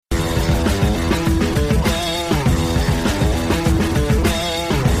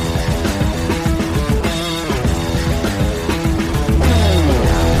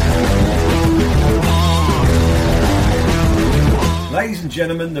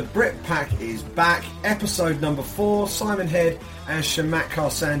gentlemen, the Brit Pack is back. Episode number 4. Simon Head and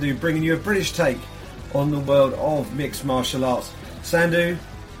Shamatkar Sandhu bringing you a British take on the world of mixed martial arts. Sandhu,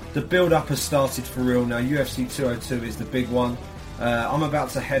 the build-up has started for real now. UFC 202 is the big one. I'm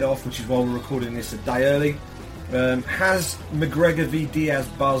about to head off, which is why we're recording this a day early. Has McGregor v Diaz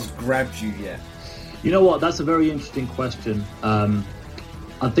buzz grabbed you yet? You know what? That's a very interesting question.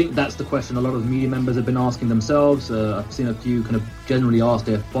 I think that's the question a lot of media members have been asking themselves. I've seen a few kind of generally ask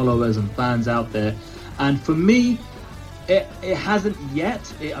their followers and fans out there. And for me, it hasn't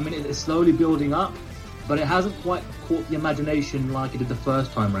yet. It's slowly building up, but it hasn't quite caught the imagination like it did the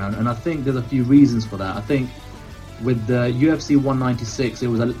first time around. And I think there's a few reasons for that. I think with the UFC 196, it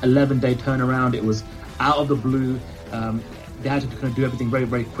was an 11-day turnaround. It was out of the blue. They had to kind of do everything very,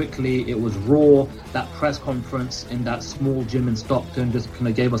 very quickly. It was raw. That press conference in that small gym in Stockton just kind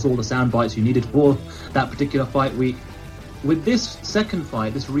of gave us all the sound bites you needed for that particular fight week. With this second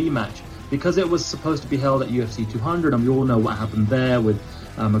fight, this rematch, because it was supposed to be held at UFC 200, and we all know what happened there with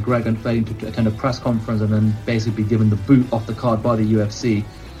McGregor failing to attend a press conference and then basically given the boot off the card by the UFC.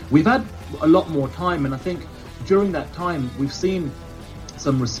 We've had a lot more time, and I think during that time we've seen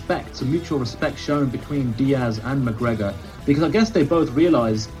some mutual respect shown between Diaz and McGregor, because I guess they both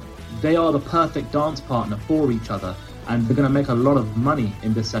realise they are the perfect dance partner for each other, and they're going to make a lot of money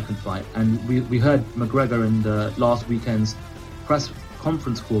in this second fight. And we heard McGregor in the last weekend's press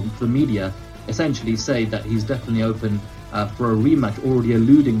conference call for the media essentially say that he's definitely open for a rematch, already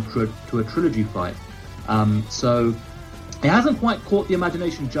alluding to a trilogy fight. So it hasn't quite caught the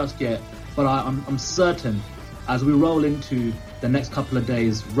imagination just yet, but I'm certain as we roll into the next couple of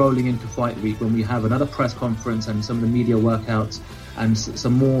days, rolling into fight week, when we have another press conference and some of the media workouts and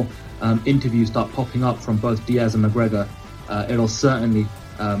some more interviews start popping up from both Diaz and McGregor, it'll certainly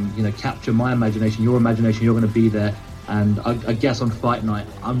capture my imagination, your imagination. You're going to be there, and I guess on fight night,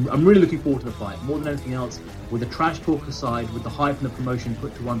 I'm really looking forward to the fight more than anything else. With the trash talk aside, with the hype and the promotion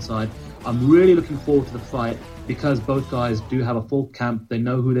put to one side, I'm really looking forward to the fight because both guys do have a full camp. They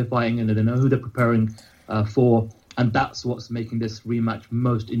know who they're fighting and they know who they're preparing for. And that's what's making this rematch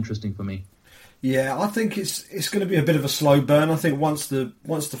most interesting for me. Yeah, I think it's going to be a bit of a slow burn. I think once the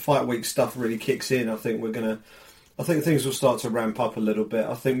fight week stuff really kicks in, I think things will start to ramp up a little bit.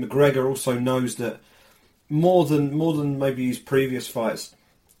 I think McGregor also knows that more than maybe his previous fights,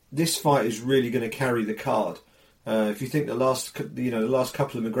 this fight is really going to carry the card. If you think the last couple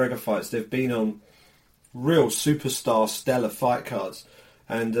of McGregor fights, they've been on real superstar stellar fight cards,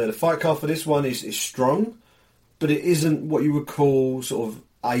 and the fight card for this one is strong. But it isn't what you would call sort of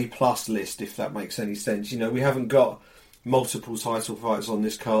A+ list, if that makes any sense. We haven't got multiple title fights on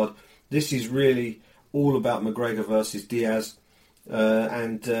this card. This is really all about McGregor versus Diaz,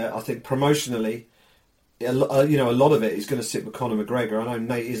 and I think promotionally, a lot of it is going to sit with Conor McGregor. I know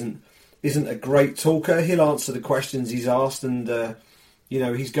Nate isn't a great talker. He'll answer the questions he's asked, and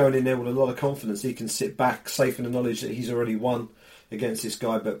he's going in there with a lot of confidence. He can sit back, safe in the knowledge that he's already won against this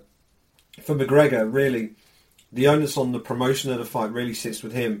guy. But for McGregor, really, the onus on the promotion of the fight really sits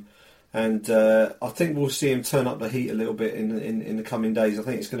with him, and I think we'll see him turn up the heat a little bit in the coming days. I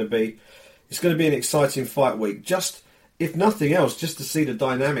think it's going to be an exciting fight week. Just if nothing else, just to see the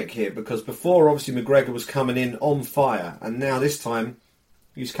dynamic here, because before obviously McGregor was coming in on fire, and now this time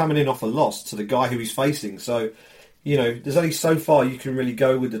he's coming in off a loss to the guy who he's facing. So there's only so far you can really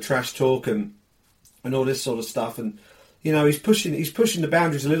go with the trash talk and all this sort of stuff, and. He's pushing the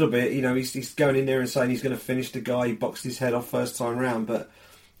boundaries a little bit. He's going in there and saying he's going to finish the guy he boxed his head off first time round. But,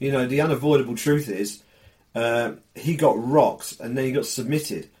 the unavoidable truth is he got rocked and then he got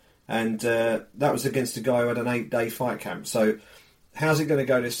submitted. And that was against a guy who had an 8-day fight camp. So how's it going to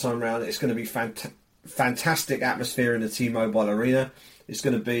go this time round? It's going to be fantastic atmosphere in the T-Mobile Arena. It's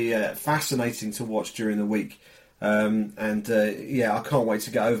going to be fascinating to watch during the week. I can't wait to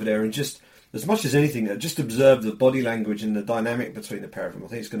get over there and just... as much as anything, just observe the body language and the dynamic between the pair of them. I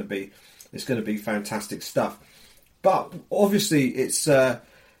think it's going to be fantastic stuff. But obviously, it's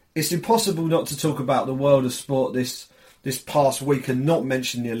impossible not to talk about the world of sport this past week and not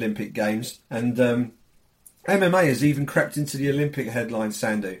mention the Olympic Games. And MMA has even crept into the Olympic headlines,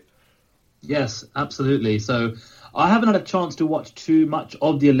 Sandhu. Yes, absolutely. So I haven't had a chance to watch too much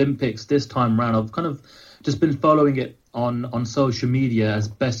of the Olympics this time round. I've kind of just been following it on social media as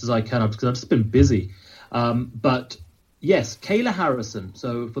best as I can, because I've just been busy. But yes, Kayla Harrison.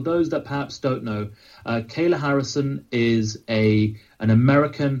 So for those that perhaps don't know, Kayla Harrison is an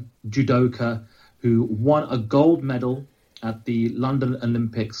American judoka who won a gold medal at the London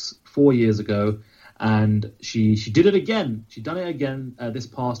Olympics 4 years ago, and she did it again. She done it again this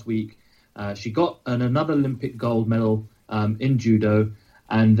past week. She got another Olympic gold medal in judo,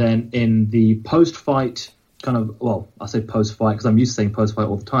 And then in the post-fight kind of, well, I say post-fight because I'm used to saying post-fight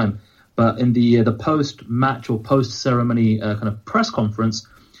all the time, but in the post-match or post-ceremony kind of press conference,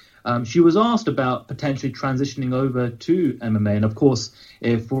 she was asked about potentially transitioning over to MMA. And of course,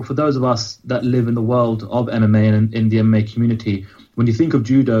 for those of us that live in the world of MMA and in the MMA community, when you think of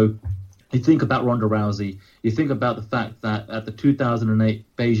judo, you think about Ronda Rousey. You think about the fact that at the 2008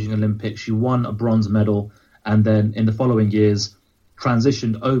 Beijing Olympics, she won a bronze medal, and then in the following years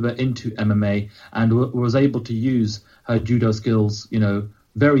transitioned over into MMA and was able to use her judo skills,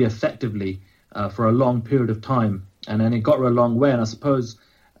 very effectively for a long period of time. And then it got her a long way. And I suppose,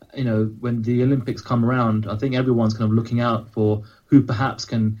 when the Olympics come around, I think everyone's kind of looking out for who perhaps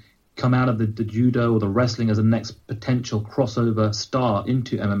can come out of the judo or the wrestling as a next potential crossover star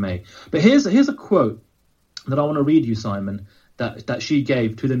into MMA. But here's a quote that I want to read you, Simon, that she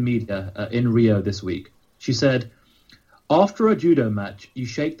gave to the media in Rio this week. She said, "After a judo match, you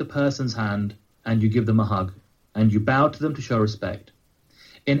shake the person's hand and you give them a hug and you bow to them to show respect.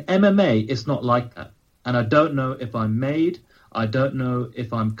 In MMA, it's not like that. And I don't know if I'm made, I don't know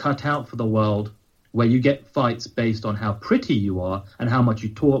if I'm cut out for the world, where you get fights based on how pretty you are and how much you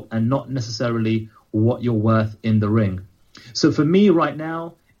talk and not necessarily what you're worth in the ring. So for me right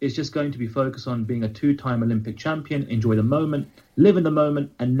now, it's just going to be focused on being a 2-time Olympic champion, enjoy the moment, live in the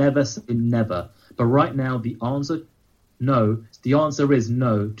moment, and never say never. But right now, the answer is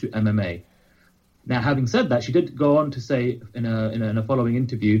no to MMA." Now, having said that, she did go on to say in a following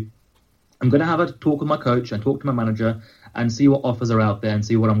interview, "I'm going to have a talk with my coach and talk to my manager and see what offers are out there and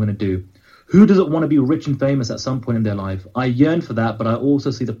see what I'm going to do. Who doesn't want to be rich and famous at some point in their life? I yearn for that, but I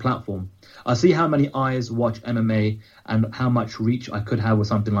also see the platform. I see how many eyes watch MMA and how much reach I could have with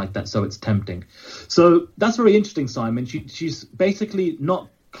something like that, so it's tempting." So that's very interesting, Simon. She's basically not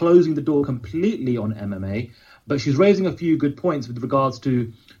closing the door completely on MMA, but she's raising a few good points with regards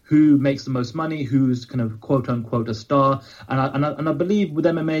to who makes the most money, who's kind of quote-unquote a star. And I believe with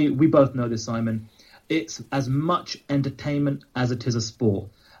MMA, we both know this, Simon, it's as much entertainment as it is a sport.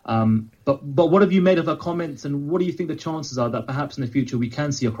 But what have you made of her comments, and what do you think the chances are that perhaps in the future we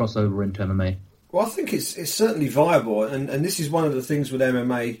can see a crossover into MMA? Well, I think it's certainly viable, and this is one of the things with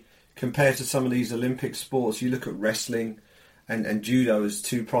MMA compared to some of these Olympic sports. You look at wrestling and judo as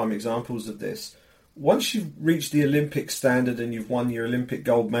two prime examples of this. Once you've reached the Olympic standard and you've won your Olympic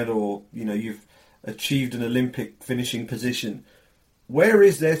gold medal, or you've achieved an Olympic finishing position, where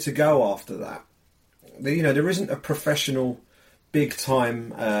is there to go after that? There isn't a professional big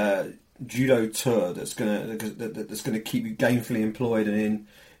time judo tour that's gonna keep you gainfully employed and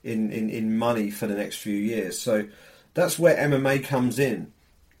in money for the next few years. So that's where MMA comes in,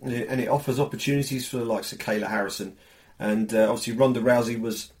 and it offers opportunities for the likes of Kayla Harrison, and obviously Ronda Rousey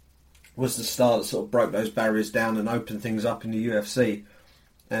was the star that sort of broke those barriers down and opened things up in the UFC.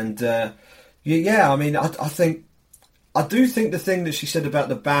 And I do think the thing that she said about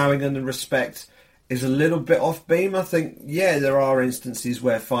the bowing and the respect is a little bit off beam. I think, there are instances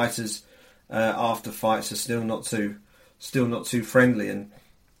where fighters after fights are still not too friendly, and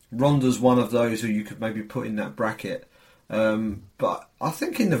Ronda's one of those who you could maybe put in that bracket. But I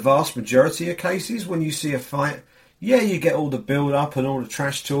think in the vast majority of cases, when you see a fight, you get all the build-up and all the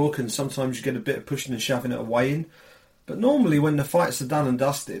trash talk, and sometimes you get a bit of pushing and shoving at a weigh-in. But normally when the fights are done and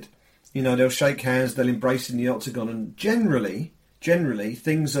dusted, they'll shake hands, they'll embrace in the octagon, and generally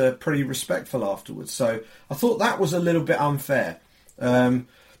things are pretty respectful afterwards. So I thought that was a little bit unfair. The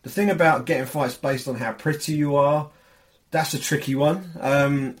thing about getting fights based on how pretty you are, that's a tricky one.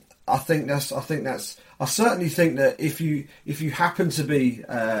 I certainly think that if you happen to be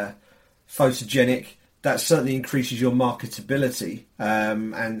photogenic, that certainly increases your marketability,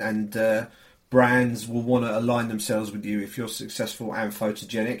 and brands will want to align themselves with you if you're successful and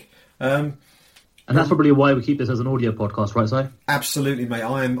photogenic. And that's probably why we keep this as an audio podcast, right, Si? Absolutely, mate.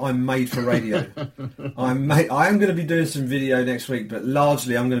 I'm made for radio. I am going to be doing some video next week, but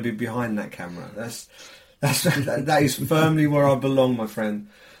largely I'm going to be behind that camera. That is firmly where I belong, my friend.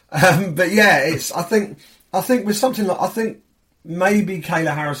 But yeah, I think with something like, I think maybe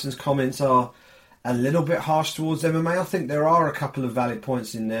Kayla Harrison's comments are a little bit harsh towards MMA. I think there are a couple of valid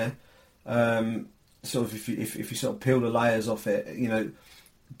points in there. Sort of if you sort of peel the layers off it,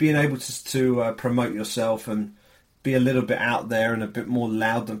 being able to promote yourself and be a little bit out there and a bit more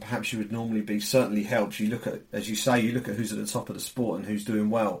loud than perhaps you would normally be certainly helps. You look at, as you say, who's at the top of the sport and who's doing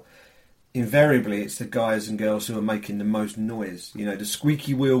well. Invariably, it's the guys and girls who are making the most noise. The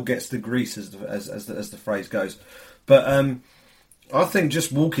squeaky wheel gets the grease, as the phrase goes. But I think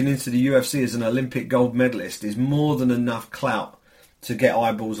just walking into the UFC as an Olympic gold medalist is more than enough clout to get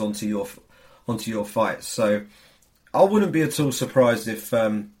eyeballs onto your fights. So I wouldn't be at all surprised if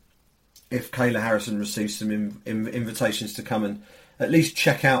Kayla Harrison receives some invitations to come and at least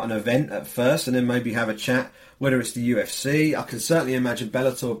check out an event at first, and then maybe have a chat. Whether it's the UFC, I can certainly imagine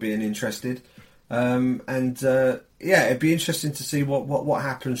Bellator being interested, it'd be interesting to see what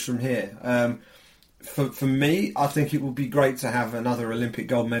happens from here. For me, I think it would be great to have another Olympic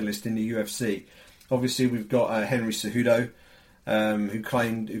gold medalist in the UFC. Obviously, we've got Henry Cejudo, who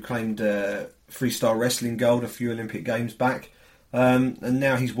claimed freestyle wrestling gold a few Olympic Games back, and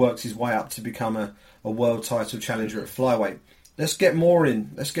now he's worked his way up to become a world title challenger at flyweight. Let's get more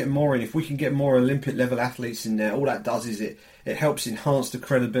in. If we can get more Olympic level athletes in there, all that does is it helps enhance the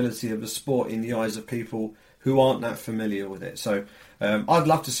credibility of the sport in the eyes of people who aren't that familiar with it. So I'd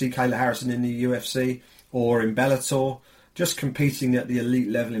love to see Kayla Harrison in the UFC or in Bellator, just competing at the elite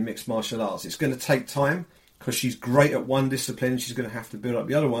level in mixed martial arts. It's going to take time because she's great at one discipline. She's going to have to build up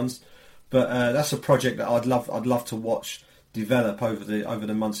the other ones. But that's a project that I'd love to watch develop over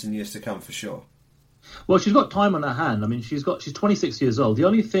the months and years to come, for sure. Well, she's got time on her hand. I mean, she's 26 years old. The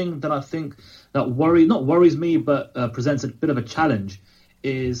only thing that I think that worries me, but presents a bit of a challenge,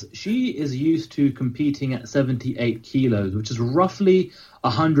 is she is used to competing at 78 kilos, which is roughly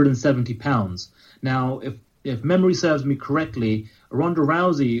 170 pounds. Now, if memory serves me correctly, Ronda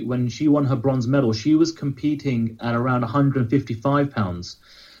Rousey, when she won her bronze medal, she was competing at around 155 pounds.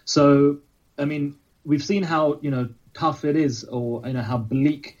 So, I mean, we've seen how tough it is, or how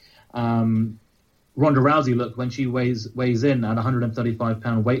bleak Ronda Rousey looked when she weighs in at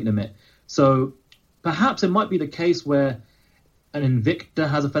 135-pound weight limit. So perhaps it might be the case where an Invicta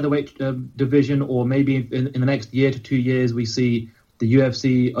has a featherweight division, or maybe in the next year to 2 years we see the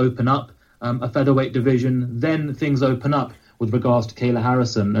UFC open up a featherweight division. Then things open up with regards to Kayla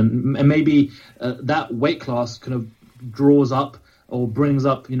Harrison, and maybe that weight class kind of draws up or brings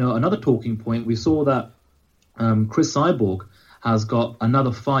up another talking point. We saw that Chris Cyborg has got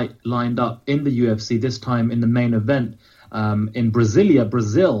another fight lined up in the UFC, this time in the main event in Brasilia,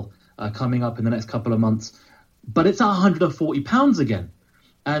 Brazil, coming up in the next couple of months. But it's at 140 pounds again.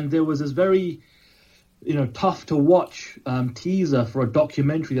 And there was this very, tough to watch teaser for a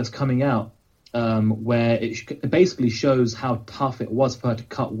documentary that's coming out where it basically shows how tough it was for her to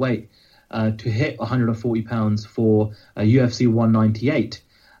cut weight to hit 140 pounds for UFC 198.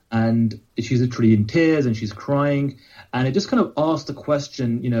 And she's literally in tears and she's crying. And it just kind of asked the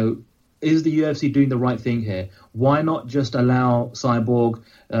question, is the UFC doing the right thing here? Why not just allow Cyborg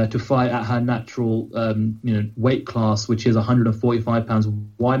to fight at her natural, weight class, which is 145 pounds?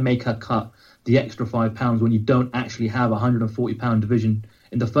 Why make her cut the extra 5 pounds when you don't actually have a 140-pound division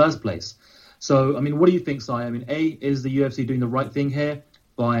in the first place? So, I mean, what do you think, Si? I mean, is the UFC doing the right thing here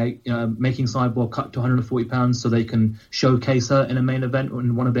by making Cyborg cut to 140 pounds so they can showcase her in a main event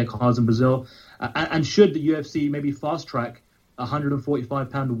in one of their cards in Brazil? And should the UFC maybe fast-track a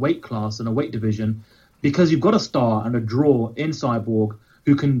 145-pound weight class and a weight division, because you've got a star and a draw in Cyborg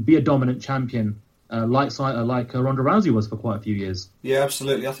who can be a dominant champion like Ronda Rousey was for quite a few years? Yeah,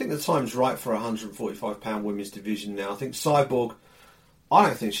 absolutely. I think the time's right for a 145-pound women's division now. I think Cyborg, I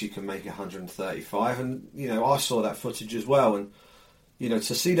don't think she can make 135, and I saw that footage as well, and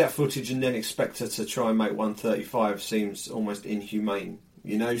to see that footage and then expect her to try and make 135 seems almost inhumane.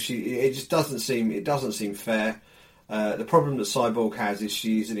 It just doesn't seem fair. The problem that Cyborg has is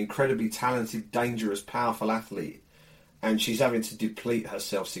she's an incredibly talented, dangerous, powerful athlete, and she's having to deplete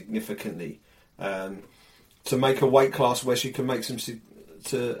herself significantly to make a weight class where she can make some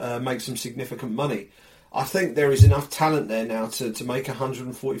significant money. I think there is enough talent there now to make a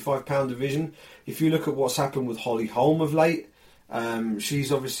 145-pound division. If you look at what's happened with Holly Holm of late,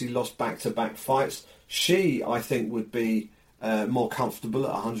 she's obviously lost back-to-back fights. She, I think, would be more comfortable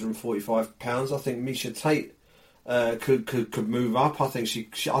at 145 pounds. I think Misha Tate could move up. I think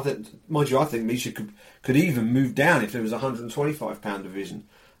I think Misha could even move down if there was a 125 pound division.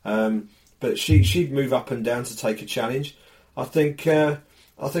 But she'd move up and down to take a challenge. I think Ronda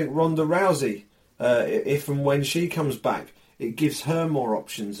Rousey, if and when she comes back, it gives her more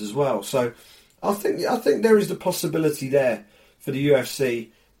options as well. So I think there is the possibility there for the UFC,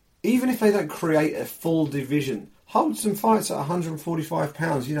 even if they don't create a full division. Hold some fights at 145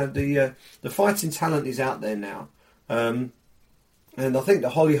 pounds. The fighting talent is out there now, and I think the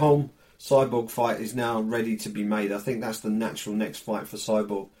Holly Holm Cyborg fight is now ready to be made. I think that's the natural next fight for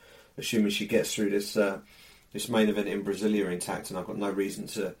Cyborg, assuming she gets through this main event in Brasilia intact, and I've got no reason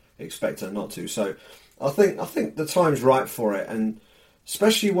to expect her not to. So I think the time's right for it, and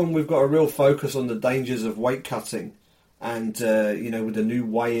especially when we've got a real focus on the dangers of weight cutting, and with the new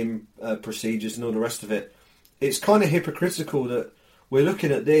weigh-in procedures and all the rest of it. It's kind of hypocritical that we're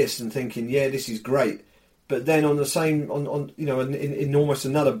looking at this and thinking, yeah, this is great, But then on the same, in almost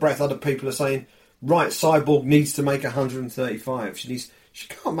another breath, other people are saying, right, Cyborg needs to make 135. She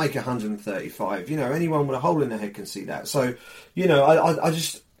can't make 135. Anyone with a hole in their head can see that. So,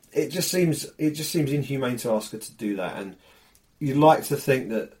 it just seems inhumane to ask her to do that. And you'd like to think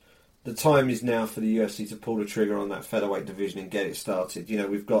that the time is now for the UFC to pull the trigger on that featherweight division and get it started.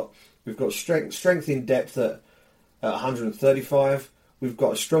 We've got strength in depth at 135. We've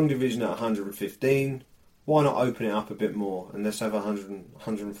got a strong division at 115. Why not open it up a bit more and let's have a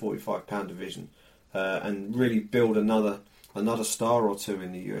 145 pound division and really build another star or two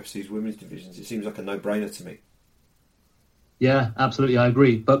in the UFC's women's divisions? It seems like a no-brainer to me. Yeah, absolutely, I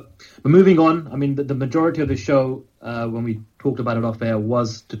agree. But moving on, I mean, the majority of the show, when we talked about it off air,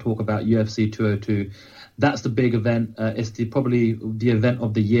 was to talk about UFC 202. That's the big event. It's probably the event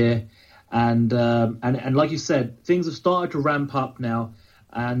of the year. And like you said, things have started to ramp up now.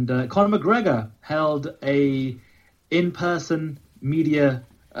 And Conor McGregor held a in-person media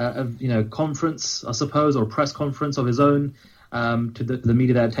conference, I suppose, or press conference of his own to the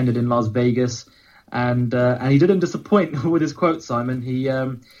media that attended in Las Vegas. And he didn't disappoint with his quote, Simon. He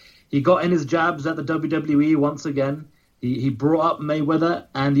got in his jabs at the WWE once again. He brought up Mayweather,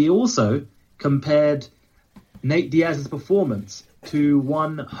 and he also compared Nate Diaz's performance to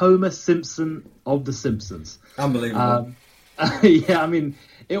one Homer Simpson of The Simpsons. Unbelievable. Yeah, I mean,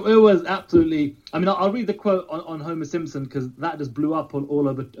 it was absolutely... I mean, I'll read the quote on Homer Simpson because that just blew up all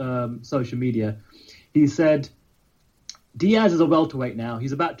over social media. He said, "Diaz is a welterweight now.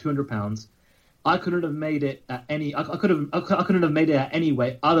 He's about 200 pounds. I couldn't have made it at any. I couldn't have made it at any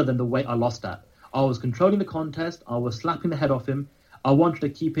weight other than the weight I lost at. I was controlling the contest. I was slapping the head off him. I wanted to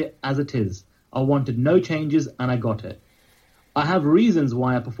keep it as it is. I wanted no changes, and I got it. I have reasons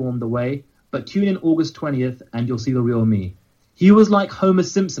why I performed the way, but tune in August 20th, and you'll see the real me." He was like Homer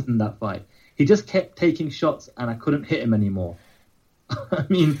Simpson in that fight. He just kept taking shots, and I couldn't hit him anymore. I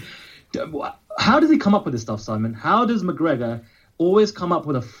mean, how does he come up with this stuff, Simon? How does McGregor always come up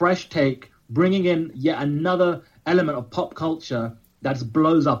with a fresh take, bringing in yet another element of pop culture that just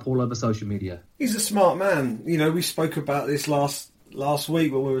blows up all over social media? He's a smart man. We spoke about this last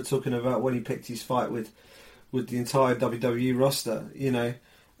week when we were talking about when he picked his fight with the entire WWE roster.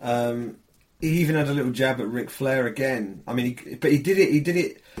 He even had a little jab at Ric Flair again. I mean, but he did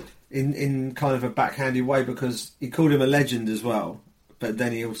it in kind of a backhanded way because he called him a legend as well. But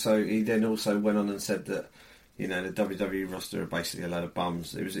then he then also went on and said that the WWE roster are basically a load of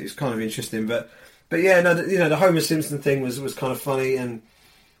bums. It was kind of interesting, but yeah, no, the Homer Simpson thing was kind of funny, and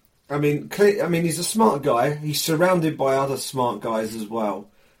I mean he's a smart guy. He's surrounded by other smart guys as well,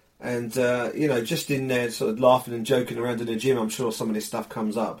 and just in there sort of laughing and joking around in the gym, I'm sure some of this stuff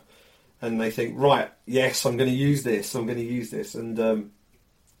comes up, and they think, right, yes, I'm going to use this, and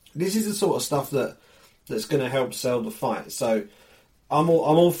this is the sort of stuff that's going to help sell the fight. So I'm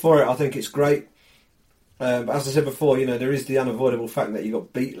all for it. I think it's great. But as I said before, there is the unavoidable fact that he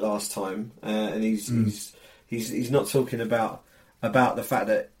got beat last time, and he's not talking about the fact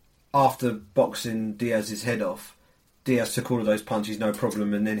that after boxing Diaz's head off, Diaz took all of those punches no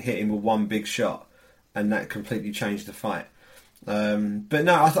problem, and then hit him with one big shot, and that completely changed the fight. But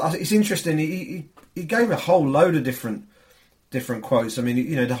no, it's interesting. He gave a whole load of different quotes. I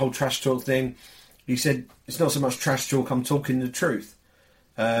mean, the whole trash talk thing. He said it's not so much trash talk. I'm talking the truth.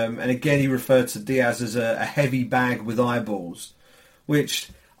 And again, he referred to Diaz as a heavy bag with eyeballs, which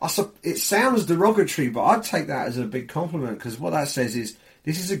it sounds derogatory, but I'd take that as a big compliment because what that says is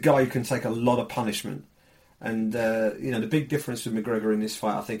this is a guy who can take a lot of punishment. And the big difference with McGregor in this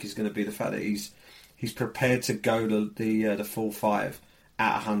fight, I think, is going to be the fact that he's prepared to go to the full five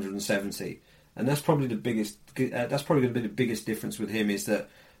at 170, and that's probably the biggest. That's probably going to be the biggest difference with him is that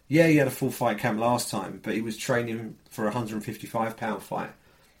he had a full fight camp last time, but he was training for a 155 pound fight.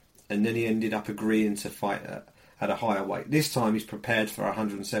 And then he ended up agreeing to fight at a higher weight. This time he's prepared for a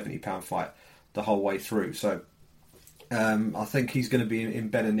 170 pound fight the whole way through. So I think he's going to be in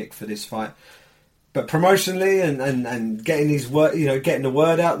better nick for this fight. But promotionally and getting his word, getting the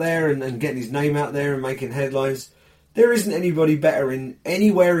word out there and getting his name out there and making headlines, there isn't anybody better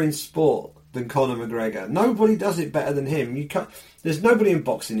anywhere in sport than Conor McGregor. Nobody does it better than him. There's nobody in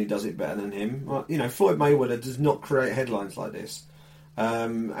boxing who does it better than him. Floyd Mayweather does not create headlines like this.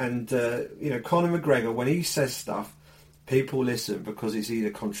 Conor McGregor, when he says stuff, people listen because it's either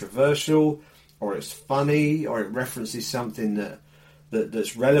controversial or it's funny or it references something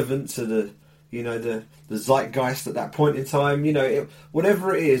that's relevant to the zeitgeist at that point in time.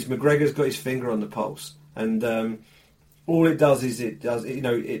 Whatever it is, McGregor's got his finger on the pulse, and all it does is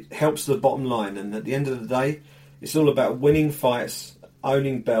it helps the bottom line. And at the end of the day, it's all about winning fights,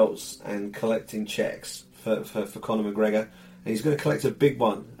 owning belts, and collecting checks for Conor McGregor. And he's going to collect a big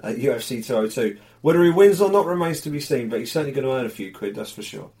one at UFC 202. Whether he wins or not remains to be seen, but he's certainly going to earn a few quid, that's for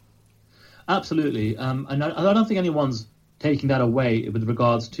sure. Absolutely. And I don't think anyone's taking that away with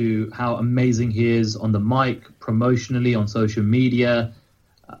regards to how amazing he is on the mic, promotionally, on social media.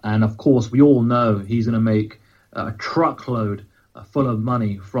 And of course, we all know he's going to make a truckload full of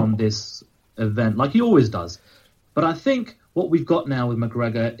money from this event, like he always does. But I think what we've got now with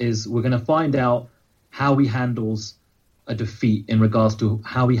McGregor is we're going to find out how he handles a defeat in regards to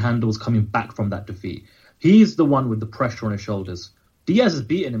how he handles coming back from that defeat. He's the one with the pressure on his shoulders. Diaz has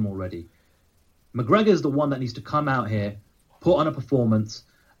beaten him already. McGregor is the one that needs to come out here, put on a performance,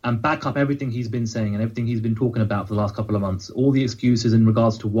 and back up everything he's been saying and everything he's been talking about for the last couple of months. All the excuses in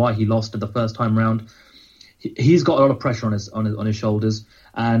regards to why he lost at the first time round. He's got a lot of pressure on his shoulders,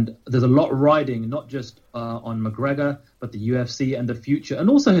 and there's a lot riding not just on McGregor, but the UFC and the future,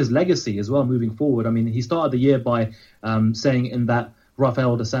 and also his legacy as well moving forward. I mean, he started the year by saying in that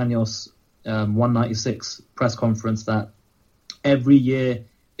Rafael dos Anjos 196 press conference that every year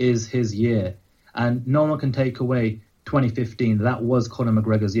is his year, and no one can take away 2015. That was Conor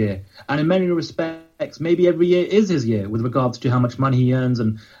McGregor's year, and in many respects, maybe every year is his year with regards to how much money he earns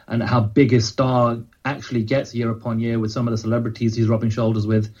and how big his star actually gets year upon year with some of the celebrities he's rubbing shoulders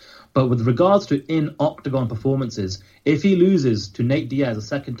with. But with regards to in-octagon performances, if he loses to Nate Diaz a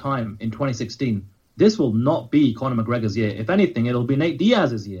second time in 2016, this will not be Conor McGregor's year. If anything, it'll be Nate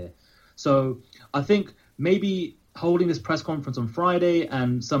Diaz's year. So I think maybe holding this press conference on Friday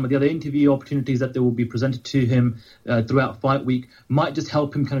and some of the other interview opportunities that will be presented to him throughout fight week might just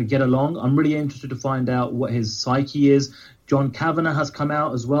help him kind of get along. I'm really interested to find out what his psyche is. John Kavanagh has come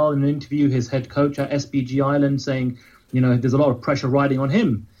out as well in an interview, his head coach at SBG Island, saying, there's a lot of pressure riding on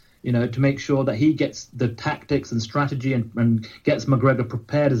him, to make sure that he gets the tactics and strategy and gets McGregor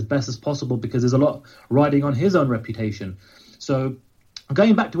prepared as best as possible, because there's a lot riding on his own reputation. So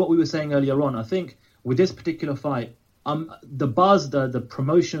going back to what we were saying earlier on, I think with this particular fight, the buzz, the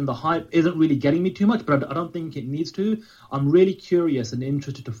promotion, the hype isn't really getting me too much, but I don't think it needs to. I'm really curious and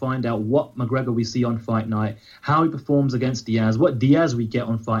interested to find out what McGregor we see on fight night, how he performs against Diaz, what Diaz we get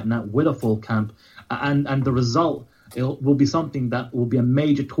on fight night with a full camp, and the result will be something that will be a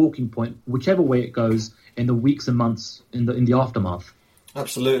major talking point, whichever way it goes in the weeks and months in the aftermath.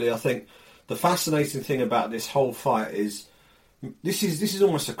 Absolutely. I think the fascinating thing about this whole fight is this is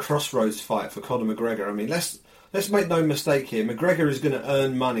almost a crossroads fight for Conor McGregor. I mean, let's make no mistake here. McGregor is going to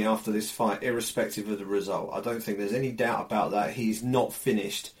earn money after this fight, irrespective of the result. I don't think there's any doubt about that. He's not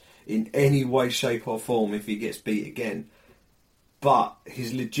finished in any way, shape or form if he gets beat again. But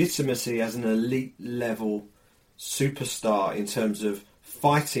his legitimacy as an elite level superstar in terms of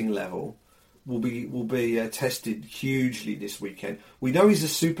fighting level will be tested hugely this weekend. We know he's a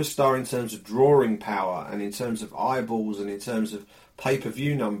superstar in terms of drawing power and in terms of eyeballs and in terms of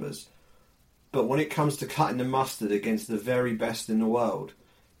pay-per-view numbers. But when it comes to cutting the mustard against the very best in the world,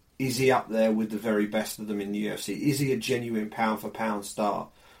 is he up there with the very best of them in the UFC? Is he a genuine pound-for-pound star?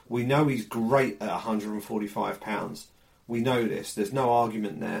 We know he's great at 145 pounds. We know this. There's no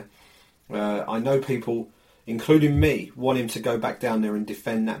argument there. I know people, including me, want him to go back down there and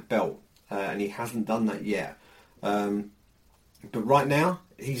defend that belt. And he hasn't done that yet. But right now,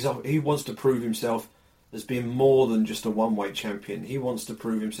 he wants to prove himself as being more than just a one-weight champion. He wants to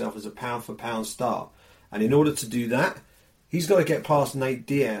prove himself as a pound-for-pound star. And in order to do that, he's got to get past Nate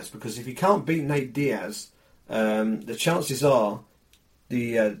Diaz, because if he can't beat Nate Diaz, the chances are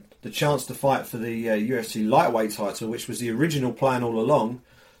the chance to fight for the UFC lightweight title, which was the original plan all along,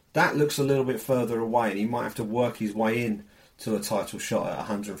 that looks a little bit further away, and he might have to work his way in to a title shot at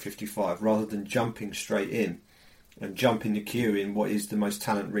 155 rather than jumping straight in and jumping the queue in what is the most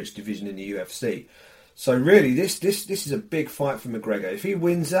talent-rich division in the UFC. So really, this is a big fight for McGregor. If he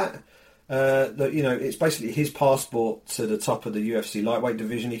wins that, it's basically his passport to the top of the UFC lightweight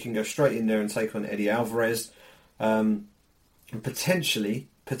division. He can go straight in there and take on Eddie Alvarez, and potentially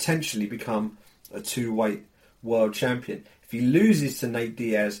become a two-weight world champion. If he loses to Nate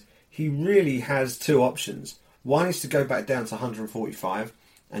Diaz, he really has two options. One is to go back down to 145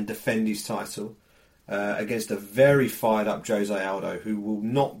 and defend his title against a very fired-up Jose Aldo, who will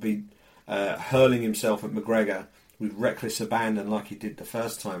not be hurling himself at McGregor with reckless abandon like he did the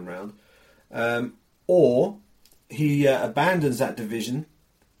first time round. Or he abandons that division,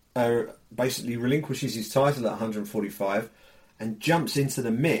 basically relinquishes his title at 145 and jumps into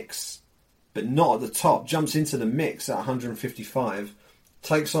the mix, but not at the top, jumps into the mix at 155,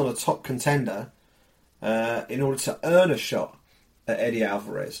 takes on a top contender in order to earn a shot at Eddie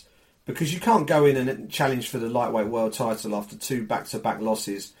Alvarez. Because you can't go in and challenge for the lightweight world title after two back-to-back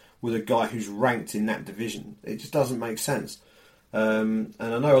losses with a guy who's ranked in that division. It just doesn't make sense. And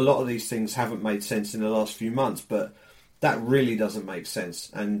I know a lot of these things haven't made sense in the last few months, but that really doesn't make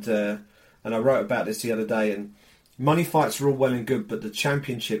sense. And I wrote about this the other day. And money fights are all well and good, but the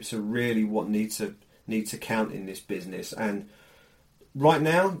championships are really what need to count in this business. And right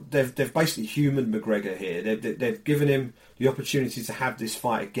now, they've basically humored McGregor here. They've given him the opportunity to have this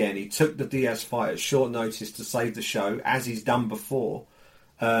fight again. He took the Diaz fight at short notice to save the show, as he's done before,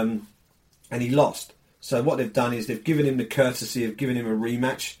 and he lost. So what they've done is they've given him the courtesy of giving him a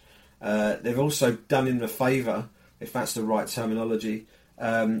rematch. They've also done him the favour, if that's the right terminology,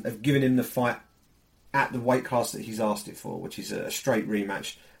 of giving him the fight at the weight class that he's asked it for, which is a straight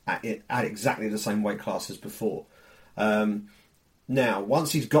rematch at exactly the same weight class as before. Now,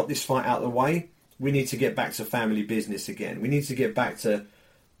 once he's got this fight out of the way, we need to get back to family business again. We need to get back to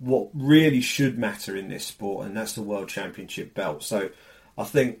what really should matter in this sport, and that's the World Championship belt. So I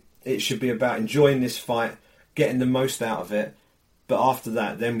think it should be about enjoying this fight, getting the most out of it. But after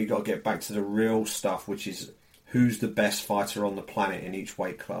that, then we got to get back to the real stuff, which is who's the best fighter on the planet in each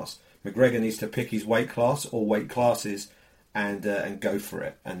weight class. McGregor needs to pick his weight class or weight classes and go for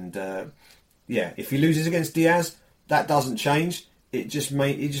it. And if he loses against Diaz, that doesn't change. It just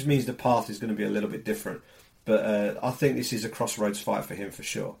means the path is going to be a little bit different. But I think this is a crossroads fight for him for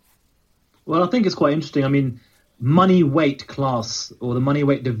sure. Well, I think it's quite interesting. I mean, money weight class or the money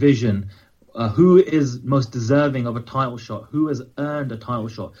weight division, who is most deserving of a title shot? Who has earned a title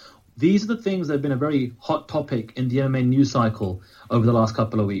shot? These are the things that have been a very hot topic in the MMA news cycle over the last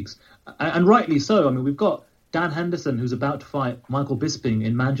couple of weeks. And rightly so. I mean, we've got Dan Henderson, who's about to fight Michael Bisping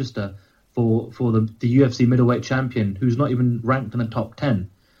in Manchester for the UFC middleweight champion, who's not even ranked in the top 10.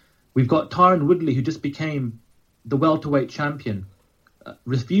 We've got Tyron Woodley, who just became the welterweight champion,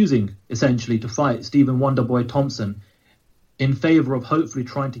 refusing, essentially, to fight Stephen Wonderboy Thompson in favour of hopefully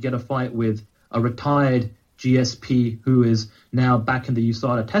trying to get a fight with a retired GSP who is now back in the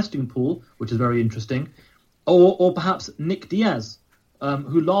USADA testing pool, which is very interesting. Or perhaps Nick Diaz,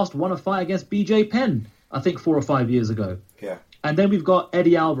 who last won a fight against BJ Penn, I think 4 or 5 years ago. Yeah. And then we've got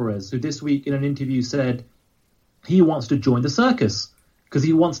Eddie Alvarez, who this week in an interview said he wants to join the circus because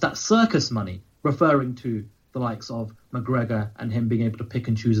he wants that circus money, referring to the likes of McGregor and him being able to pick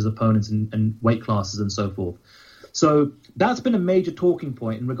and choose his opponents and weight classes and so forth. So that's been a major talking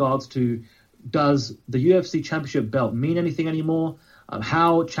point in regards to, does the UFC championship belt mean anything anymore?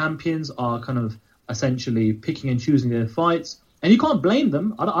 How champions are kind of essentially picking and choosing their fights. And you can't blame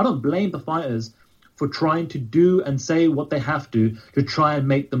them. I don't blame the fighters for trying to do and say what they have to try and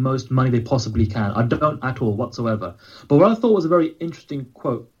make the most money they possibly can. I don't at all whatsoever. But what I thought was a very interesting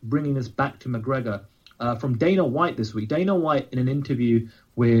quote, bringing this back to McGregor, from Dana White this week. Dana White, in an interview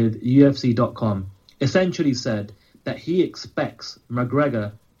with UFC.com, essentially said that he expects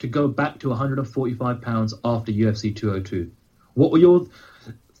McGregor to go back to 145 pounds after UFC 202. What were your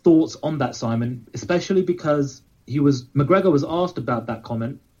thoughts on that, Simon? Especially because McGregor was asked about that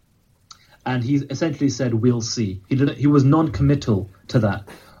comment, and he essentially said, "We'll see." He was non-committal to that.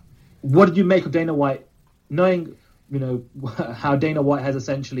 What did you make of Dana White, knowing how Dana White has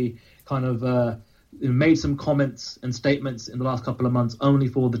essentially kind of made some comments and statements in the last couple of months only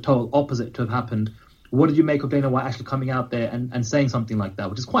for the total opposite to have happened? What did you make of Dana White actually coming out there and saying something like that,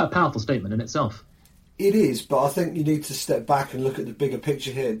 which is quite a powerful statement in itself? It is, but I think you need to step back and look at the bigger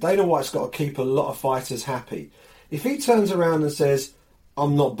picture here. Dana White's got to keep a lot of fighters happy. If he turns around and says,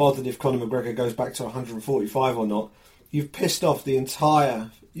 "I'm not bothered if Conor McGregor goes back to 145 or not," you've pissed off the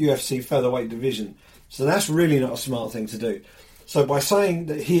entire UFC featherweight division. So that's really not a smart thing to do. So by saying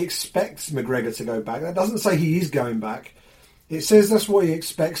that he expects McGregor to go back, that doesn't say he is going back. It says that's what he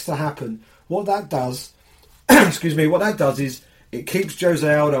expects to happen. What that does, what that does is it keeps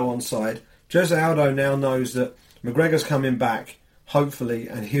Jose Aldo on side. Jose Aldo now knows that McGregor's coming back, hopefully,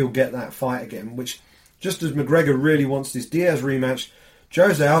 and he'll get that fight again, which, just as McGregor really wants this Diaz rematch,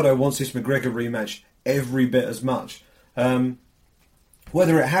 Jose Aldo wants this McGregor rematch every bit as much.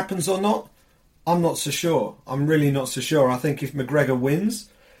 Whether it happens or not, I'm not so sure. I'm really not so sure. I think if McGregor wins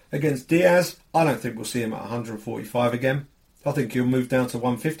against Diaz, I don't think we'll see him at 145 again. I think he'll move down to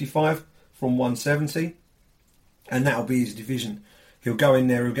 155 from 170, and that'll be his division. He'll go in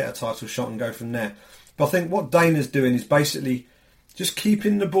there, he'll get a title shot and go from there. But I think what Dana's doing is basically just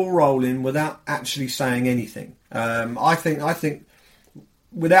keeping the ball rolling without actually saying anything. I think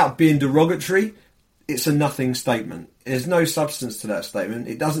without being derogatory, it's a nothing statement. There's no substance to that statement.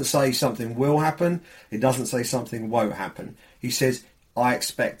 It doesn't say something will happen. It doesn't say something won't happen. He says, "I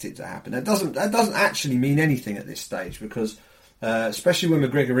expect it to happen." That doesn't actually mean anything at this stage, because especially when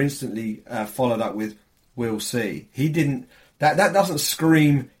McGregor instantly followed up with "we'll see." He didn't That doesn't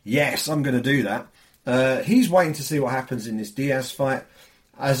scream, yes, I'm going to do that. He's waiting to see what happens in this Diaz fight,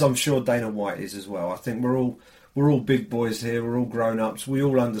 as I'm sure Dana White is as well. I think we're all big boys here. We're all grown-ups. We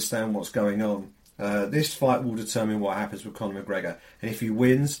all understand what's going on. This fight will determine what happens with Conor McGregor. And if he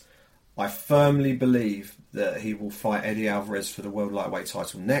wins, I firmly believe that he will fight Eddie Alvarez for the world lightweight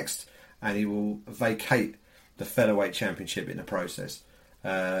title next, and he will vacate the featherweight championship in the process.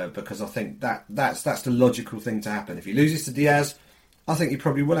 Because I think that's the logical thing to happen. If he loses to Diaz, I think he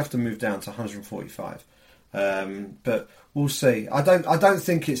probably will have to move down to 145. But we'll see. I don't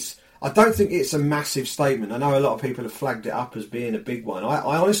think it's a massive statement. I know a lot of people have flagged it up as being a big one.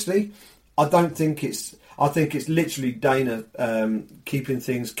 I honestly, I don't think it's. I think it's literally Dana keeping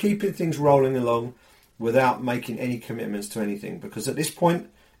things rolling along without making any commitments to anything. Because at this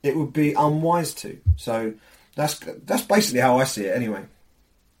point, it would be unwise to. So that's basically how I see it, anyway.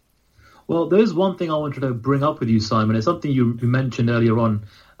 Well, there's one thing I wanted to bring up with you, Simon. It's something you mentioned earlier on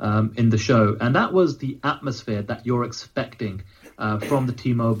in the show, and that was the atmosphere that you're expecting from the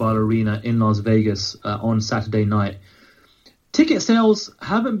T-Mobile Arena in Las Vegas on Saturday night. Ticket sales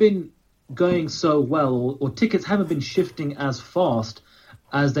haven't been going so well, or tickets haven't been shifting as fast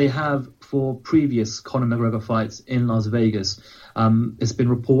as they have for previous Conor McGregor fights in Las Vegas. It's been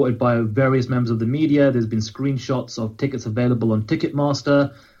reported by various members of the media. There's been screenshots of tickets available on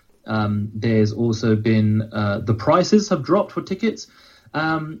Ticketmaster. There's also been the prices have dropped for tickets.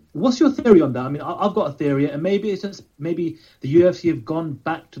 What's your theory on that? I mean, I've got a theory, and maybe the UFC have gone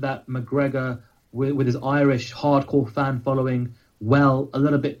back to that McGregor with his Irish hardcore fan following a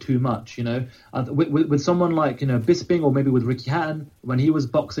little bit too much, you know. With someone like, you know, Bisping, or maybe with Ricky Hatton when he was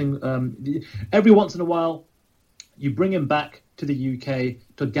boxing, every once in a while you bring him back to the UK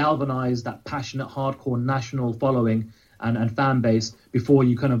to galvanise that passionate hardcore national following and fan base before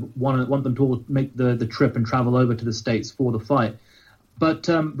you kind of want them to all make the trip and travel over to the States for the fight. But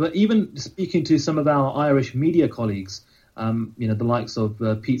even speaking to some of our Irish media colleagues, you know, the likes of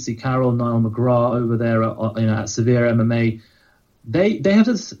Pete C. Carroll, Niall McGrath over there at Severe MMA, they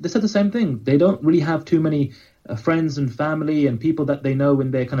said the same thing. They don't really have too many friends and family and people that they know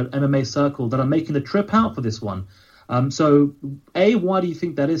in their kind of MMA circle that are making the trip out for this one. So, A, why do you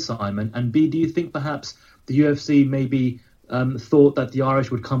think that is, Simon? And B, do you think perhaps the UFC maybe thought that the Irish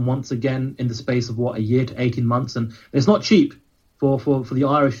would come once again in the space of, a year to 18 months? And it's not cheap for the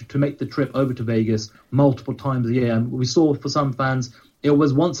Irish to make the trip over to Vegas multiple times a year. And we saw for some fans, it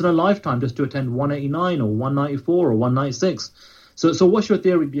was once in a lifetime just to attend 189 or 194 or 196. So what's your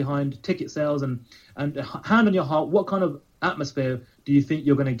theory behind ticket sales? And hand on your heart, what kind of atmosphere do you think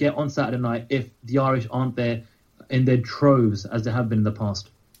you're going to get on Saturday night if the Irish aren't there in their troves as they have been in the past?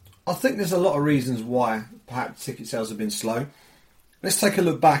 I think there's a lot of reasons why perhaps ticket sales have been slow. Let's take a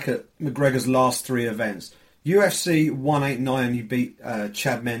look back at McGregor's last three events. UFC 189, he beat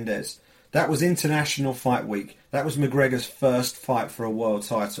Chad Mendes. That was International Fight Week. That was McGregor's first fight for a world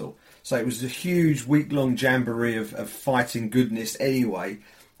title. So it was a huge week-long jamboree of fighting goodness anyway.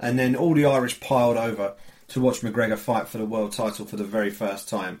 And then all the Irish piled over to watch McGregor fight for the world title for the very first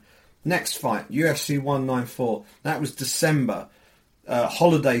time. Next fight, UFC 194. That was December.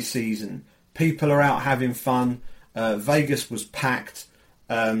 Holiday season. People are out having fun. Vegas was packed.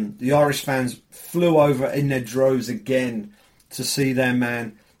 The Irish fans flew over in their droves again to see their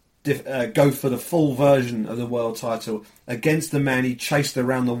man go for the full version of the world title against the man he chased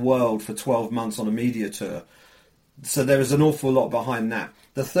around the world for 12 months on a media tour. So there was an awful lot behind that.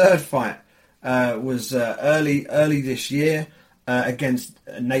 The third fight was early this year against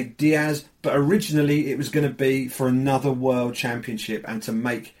Nate Diaz, but originally it was going to be for another world championship and to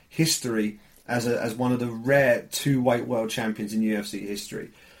make history as one of the rare two-weight world champions in UFC history.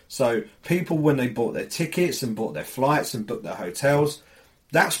 So people, when they bought their tickets and bought their flights and booked their hotels,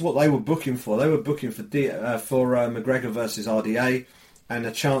 that's what they were booking for. They were booking for McGregor versus RDA and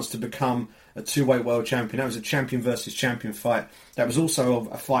a chance to become a two-weight world champion. That was a champion versus champion fight. That was also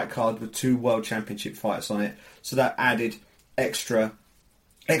a fight card with two world championship fights on it. So that added extra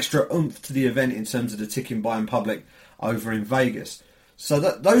oomph to the event in terms of the ticking buying public over in Vegas. So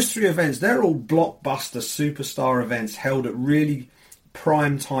those three events, they're all blockbuster superstar events held at really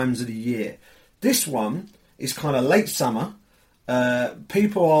prime times of the year. This one is kind of late summer.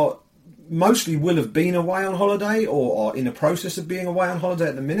 People are mostly will have been away on holiday or are in the process of being away on holiday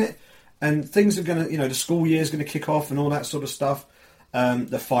at the minute. And things are going to, the school year is going to kick off and all that sort of stuff.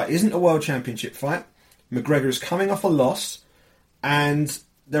 The fight isn't a world championship fight. McGregor is coming off a loss and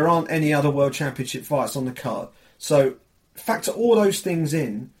there aren't any other world championship fights on the card. So factor all those things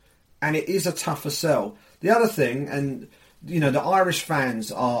in and it is a tougher sell. The other thing, and the Irish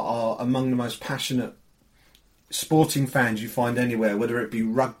fans are among the most passionate sporting fans you find anywhere, whether it be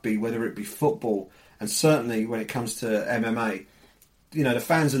rugby, whether it be football, and certainly when it comes to MMA, you know, the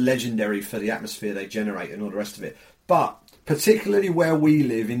fans are legendary for the atmosphere they generate and all the rest of it. But particularly where we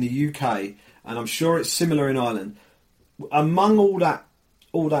live in the UK, and I'm sure it's similar in Ireland, among all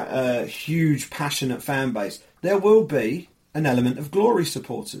that huge, passionate fan base, there will be an element of glory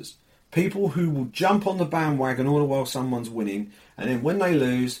supporters. People who will jump on the bandwagon all the while someone's winning, and then when they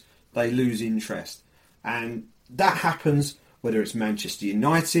lose interest. And that happens whether it's Manchester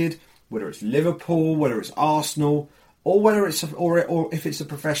United, whether it's Liverpool, whether it's Arsenal, or whether it's or if it's a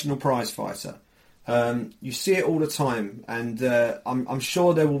professional prize fighter. You see it all the time, and I'm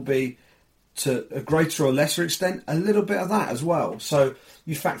sure there will be, to a greater or lesser extent, a little bit of that as well. So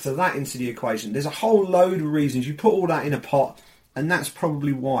you factor that into the equation. There's a whole load of reasons. You put all that in a pot, and that's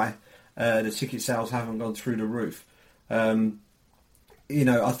probably why the ticket sales haven't gone through the roof. You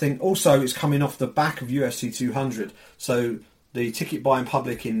know, I think also it's coming off the back of UFC 200. So the ticket buying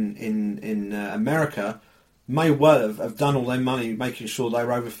public in America may well have done all their money making sure they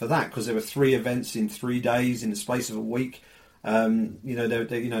were over for that, because there were 3 events in 3 days in the space of a week. You know,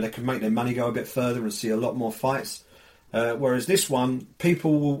 they can make their money go a bit further and see a lot more fights. Whereas this one,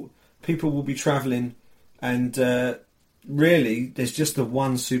 people will be travelling, and really, there's just the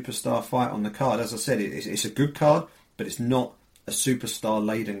one superstar fight on the card. As I said, it's a good card, but it's not a superstar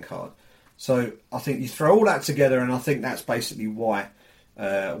laden card. So I think you throw all that together, and I think that's basically why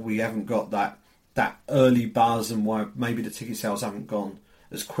we haven't got that early buzz, and why maybe the ticket sales haven't gone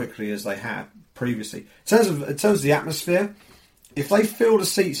as quickly as they have previously. In terms of the atmosphere, if they fill the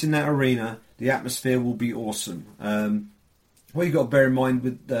seats in that arena, the atmosphere will be awesome. What you've got to bear in mind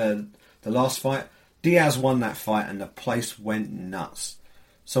with the last fight, Diaz won that fight and the place went nuts.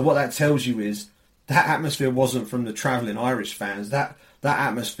 So what that tells you is that atmosphere wasn't from the travelling Irish fans. That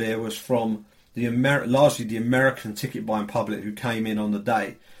atmosphere was from largely the American ticket buying public who came in on the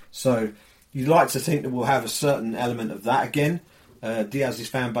day. So you'd like to think that we'll have a certain element of that again. Diaz's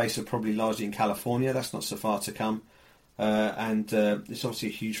fan base are probably largely in California. That's not so far to come. And it's obviously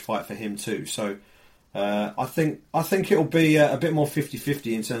a huge fight for him too. So I think it'll be a bit more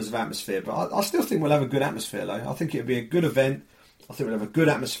 50-50 in terms of atmosphere. But I still think we'll have a good atmosphere, though. I think it'll be a good event. I think we'll have a good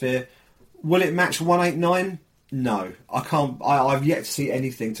atmosphere. Will it match 189? No. I can't. I've yet to see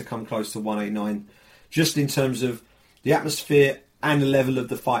anything to come close to 189. Just in terms of the atmosphere and the level of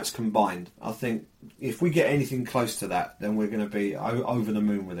the fights combined. I think if we get anything close to that, then we're going to be over the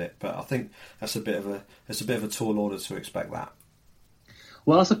moon with it. But I think that's a bit of a tall order to expect that.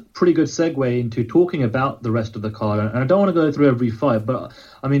 Well, that's a pretty good segue into talking about the rest of the card. And I don't want to go through every fight, but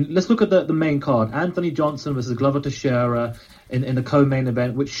I mean, let's look at the main card. Anthony Johnson versus Glover Teixeira in the co-main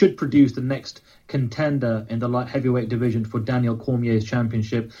event, which should produce the next contender in the light heavyweight division for Daniel Cormier's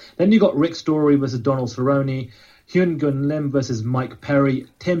championship. Then you got Rick Story versus Donald Cerrone, Hyun Gun Lim versus Mike Perry,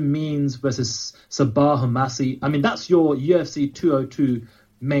 Tim Means versus Sabah Hamasi. I mean, that's your UFC 202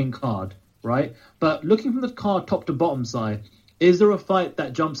 main card, right? But looking from the card top to bottom side, is there a fight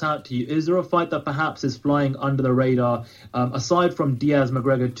that jumps out to you? Is there a fight that perhaps is flying under the radar? Aside from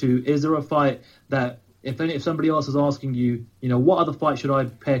Diaz-McGregor 2, is there a fight that if somebody else is asking you, you know, what other fight should I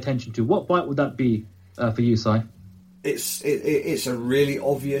pay attention to? What fight would that be for you, Si? It's a really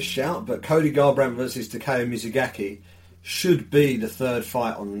obvious shout, but Cody Garbrandt versus Takeya Mizugaki should be the third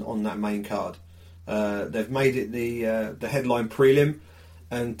fight on that main card. They've made it the headline prelim,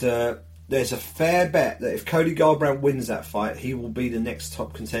 and there's a fair bet that if Cody Garbrandt wins that fight, he will be the next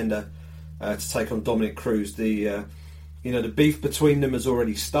top contender to take on Dominic Cruz. The beef between them has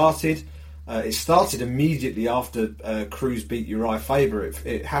already started. It started immediately after Cruz beat Uriah Faber.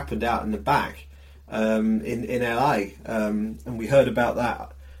 It happened out in the back in LA, and we heard about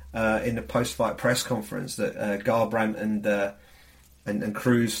that in the post-fight press conference that Garbrandt and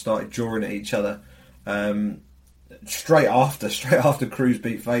Cruz started drawing at each other straight after Cruz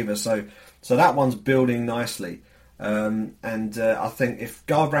beat Faber. So that one's building nicely, and I think if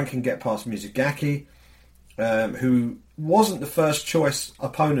Garbrandt can get past Mizugaki, who wasn't the first choice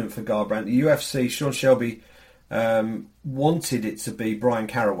opponent for Garbrandt, the UFC, Sean Shelby, wanted it to be Brian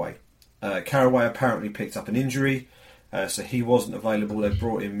Caraway. Caraway apparently picked up an injury, so he wasn't available. They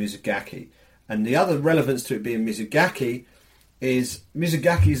brought in Mizugaki. And the other relevance to it being Mizugaki is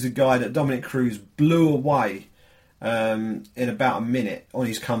the guy that Dominic Cruz blew away in about a minute on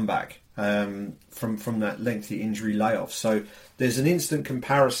his comeback from that lengthy injury layoff. So there's an instant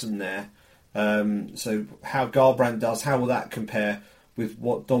comparison there. So how Garbrandt does, how will that compare with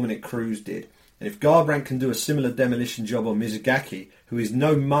what Dominic Cruz did? And if Garbrandt can do a similar demolition job on Mizugaki, who is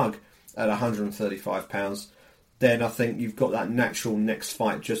no mug at 135 pounds, then I think you've got that natural next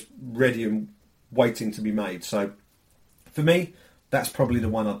fight just ready and waiting to be made. So for me, that's probably the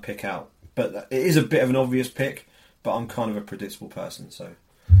one I'd pick out. But it is a bit of an obvious pick, but I'm kind of a predictable person, so...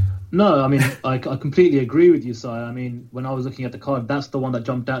 No, I mean, I completely agree with you, Si. I mean, when I was looking at the card, that's the one that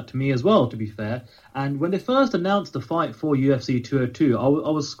jumped out to me as well, to be fair. And when they first announced the fight for UFC 202, I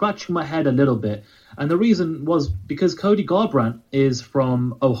was scratching my head a little bit. And the reason was because Cody Garbrandt is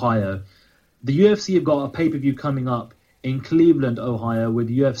from Ohio. The UFC have got a pay-per-view coming up in Cleveland, Ohio, with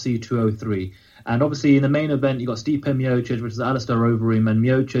UFC 203. And obviously, in the main event, you got Stipe Miocic, which is Alistair Overeem, and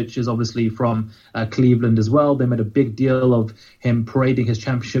Miocic is obviously from Cleveland as well. They made a big deal of him parading his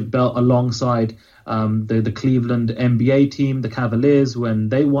championship belt alongside the Cleveland NBA team, the Cavaliers, when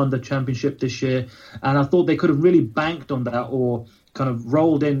they won the championship this year. And I thought they could have really banked on that, or kind of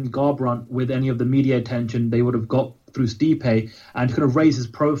rolled in Garbrandt with any of the media attention they would have got through Stipe, and kind of raise his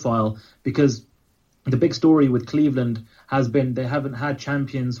profile, because the big story with Cleveland has been they haven't had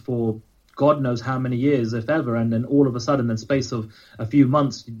champions for God knows how many years, if ever, and then all of a sudden, in the space of a few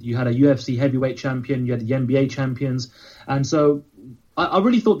months, you had a UFC heavyweight champion, you had the NBA champions, and so I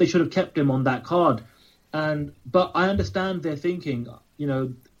really thought they should have kept him on that card. But I understand their thinking. You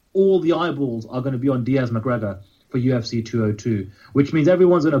know, all the eyeballs are going to be on Diaz McGregor for UFC 202, which means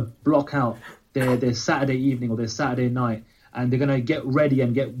everyone's going to block out their Saturday evening or their Saturday night, and they're going to get ready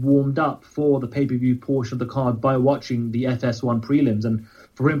and get warmed up for the pay-per-view portion of the card by watching the FS1 prelims. And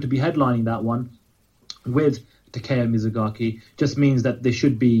for him to be headlining that one with Takeya Mizugaki just means that there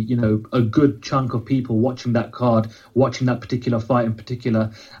should be, you know, a good chunk of people watching that card, watching that particular fight in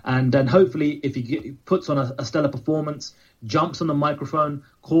particular. And then hopefully if he puts on a stellar performance, jumps on the microphone,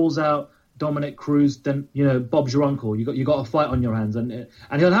 calls out Dominic Cruz, then, you know, Bob's your uncle. You got a fight on your hands. And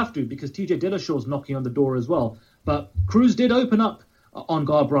he'll have to, because TJ Dillashaw's knocking on the door as well. But Cruz did open up on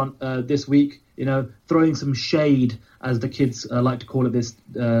Garbrandt this week, you know, throwing some shade, as the kids like to call it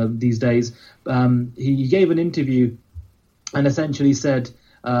these days. He gave an interview and essentially said,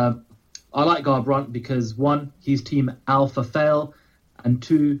 I like Garbrandt because, one, he's team alpha fail, and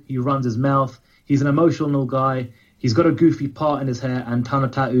two, he runs his mouth. He's an emotional guy. He's got a goofy part in his hair and ton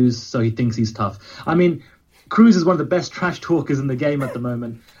of tattoos, so he thinks he's tough. I mean, Cruz is one of the best trash talkers in the game at the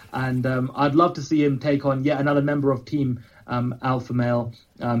moment. And I'd love to see him take on yet another member of Team Alpha Male.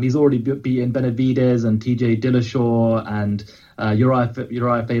 He's already beaten Benavidez and TJ Dillashaw and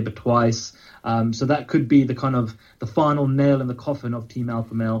Uriah Faber twice. So that could be the kind of the final nail in the coffin of Team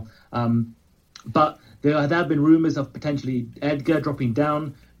Alpha Male. But there have been rumors of potentially Edgar dropping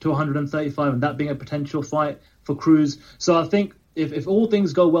down to 135 and that being a potential fight for Cruz. So I think if all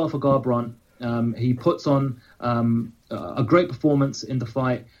things go well for Garbrandt, he puts on a great performance in the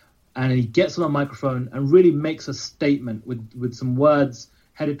fight, and he gets on a microphone and really makes a statement with some words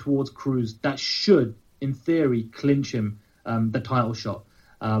headed towards Cruz that should, in theory, clinch him the title shot.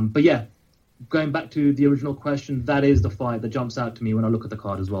 But yeah, going back to the original question, that is the fight that jumps out to me when I look at the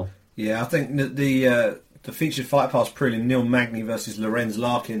card as well. Yeah, I think that the featured Fight Pass prelim, Neil Magny versus Lorenz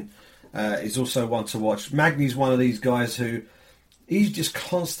Larkin, is also one to watch. Magny's one of these guys who, he's just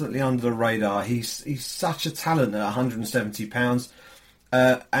constantly under the radar. He's such a talent at 170 pounds.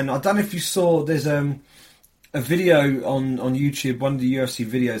 And I don't know if you saw, there's a video on YouTube, one of the UFC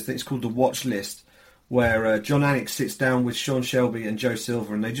videos, I think it's called The Watch List, where John Anik sits down with Sean Shelby and Joe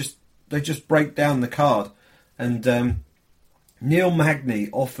Silva, and they just break down the card. And Neil Magny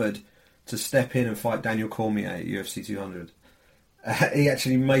offered to step in and fight Daniel Cormier at UFC 200. He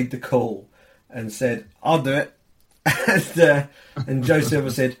actually made the call and said, I'll do it. And Joe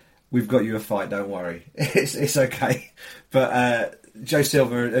Silva said, we've got you a fight, don't worry. It's okay. But Joe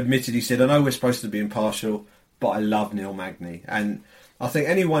Silva admitted, he said, I know we're supposed to be impartial, but I love Neil Magny. And I think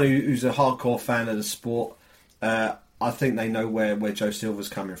anyone who's a hardcore fan of the sport, I think they know where Joe Silva's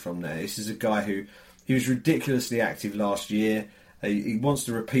coming from there. This is a guy who, he was ridiculously active last year. He wants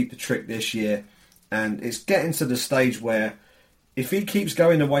to repeat the trick this year. And it's getting to the stage where if he keeps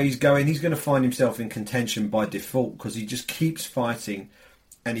going the way he's going, he's going to find himself in contention by default, because he just keeps fighting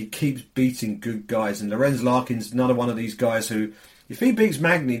and he keeps beating good guys. And Lorenz Larkin's another one of these guys who, if he beats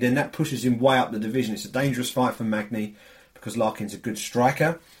Magny, then that pushes him way up the division. It's a dangerous fight for Magny because Larkin's a good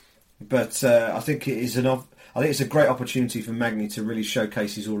striker. But I think it's a great opportunity for Magny to really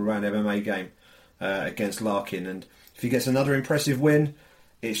showcase his all-around MMA game against Larkin. And if he gets another impressive win,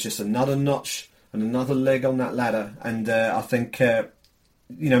 it's just another notch and another leg on that ladder. And I think,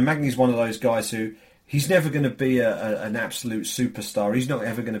 Magny's one of those guys who, he's never going to be an absolute superstar. He's not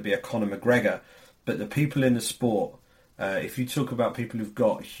ever going to be a Conor McGregor. But the people in the sport, if you talk about people who've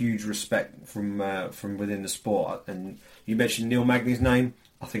got huge respect from within the sport, and you mentioned Neil Magny's name,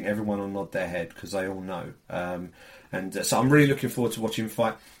 I think everyone will nod their head because they all know. So I'm really looking forward to watching him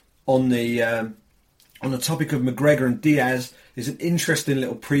fight. On the on the topic of McGregor and Diaz, is an interesting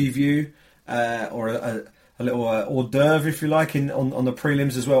little preview or a little hors d'oeuvre, if you like, on the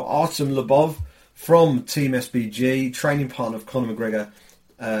prelims as well. Artem Lubov from Team SBG, training partner of Conor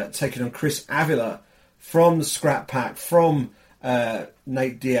McGregor, taking on Chris Avila from the Scrap Pack, from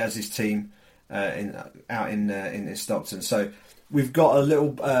Nate Diaz's team out in Stockton. So we've got a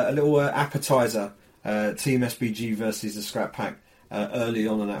little appetizer, Team SBG versus the Scrap Pack early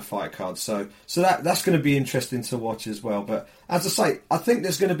on in that fight card. So that's going to be interesting to watch as well. But as I say, I think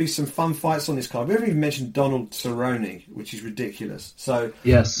there's going to be some fun fights on this card. We haven't even mentioned Donald Cerrone, which is ridiculous. So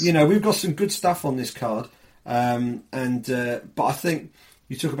yes, we've got some good stuff on this card. But I think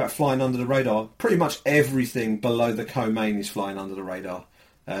you talk about flying under the radar. Pretty much everything below the co-main is flying under the radar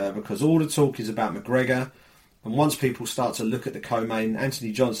because all the talk is about McGregor. And once people start to look at the co-main,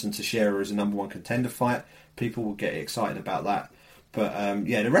 Anthony Johnson Teixeira is a number one contender fight. People will get excited about that. But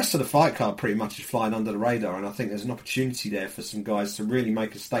the rest of the fight card pretty much is flying under the radar, and I think there's an opportunity there for some guys to really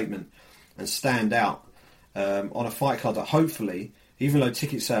make a statement and stand out on a fight card that hopefully, even though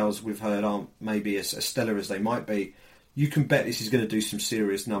ticket sales we've heard aren't maybe as stellar as they might be, you can bet this is going to do some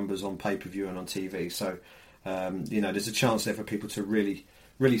serious numbers on pay-per-view and on TV. So, there's a chance there for people to really,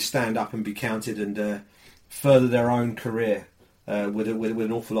 really stand up and be counted and further their own career with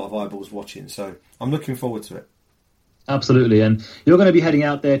an awful lot of eyeballs watching. So I'm looking forward to it. Absolutely, and you're going to be heading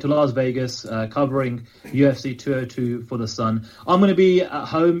out there to Las Vegas, covering UFC 202 for The Sun. I'm going to be at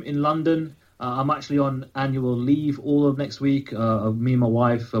home in London. I'm actually on annual leave all of next week. Me and my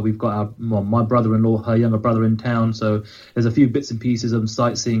wife, we've got my brother-in-law, her younger brother in town, so there's a few bits and pieces of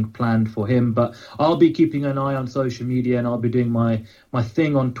sightseeing planned for him. But I'll be keeping an eye on social media, and I'll be doing my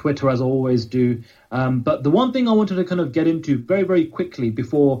thing on Twitter as I always do. But the one thing I wanted to kind of get into very, very quickly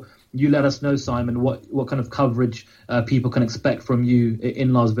before you let us know, Simon, what kind of coverage people can expect from you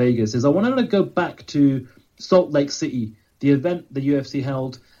in Las Vegas is I wanted to go back to Salt Lake City, the event the UFC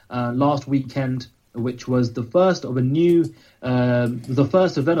held last weekend, which was the first event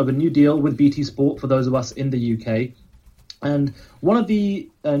of a new deal with BT Sport for those of us in the UK. And one of the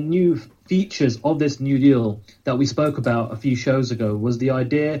new features of this new deal that we spoke about a few shows ago was the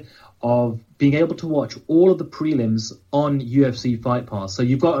idea of being able to watch all of the prelims on UFC Fight Pass. So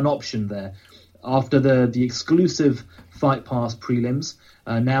you've got an option there. After the exclusive Fight Pass prelims,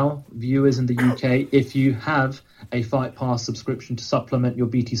 now viewers in the UK, if you have a Fight Pass subscription to supplement your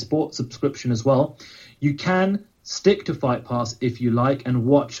BT Sport subscription as well, you can stick to Fight Pass if you like and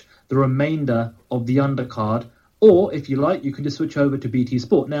watch the remainder of the undercard. Or if you like, you can just switch over to BT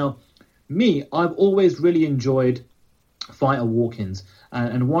Sport. Now, I've always really enjoyed fighter walk-ins.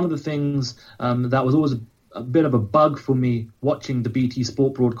 And one of the things that was always a bit of a bug for me watching the BT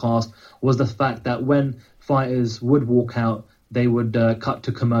Sport broadcast was the fact that when fighters would walk out, they would cut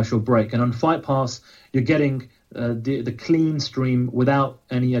to commercial break. And on Fight Pass, you're getting the clean stream without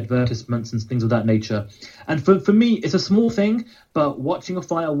any advertisements and things of that nature. And for me, it's a small thing, but watching a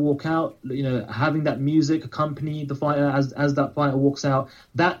fighter walk out, having that music accompany the fighter as that fighter walks out,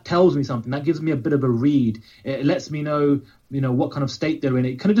 that tells me something. That gives me a bit of a read. It lets me know, what kind of state they're in.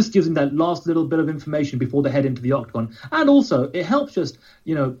 It kind of just gives them that last little bit of information before they head into the octagon. And also, it helps just,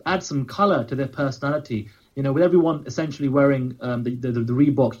 add some color to their personality. With everyone essentially wearing the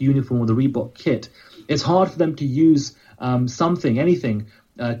Reebok uniform or the Reebok kit, it's hard for them to use anything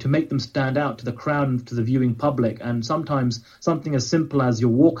to make them stand out to the crowd and to the viewing public. And sometimes something as simple as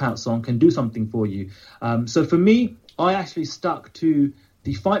your walkout song can do something for you. So for me, I actually stuck to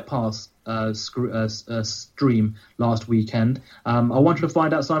the Fight Pass stream last weekend. I wanted to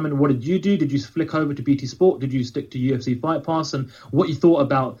find out, Simon, what did you do? Did you flick over to BT Sport? Did you stick to UFC Fight Pass? And what you thought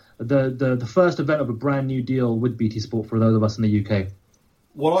about the first event of a brand new deal with BT Sport for those of us in the UK?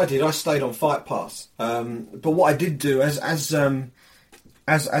 What I did, I stayed on Fight Pass. But what I did do, as the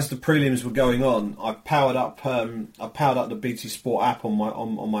prelims were going on, I powered up the BT Sport app on my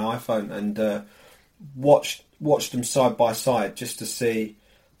iPhone and watched them side by side just to see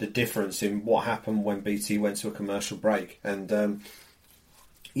the difference in what happened when BT went to a commercial break. And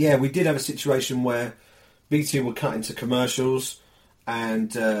we did have a situation where BT were cut into commercials,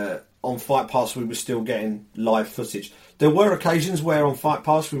 and on Fight Pass we were still getting live footage. There were occasions where on Fight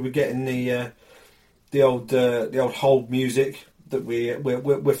Pass we were getting the old hold music that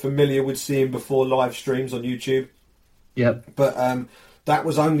we're familiar with seeing before live streams on YouTube. Yep. But that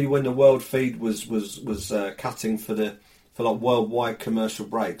was only when the world feed was cutting for worldwide commercial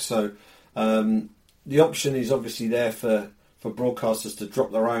breaks. So the option is obviously there for broadcasters to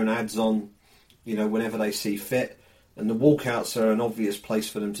drop their own ads on, whenever they see fit. And the walkouts are an obvious place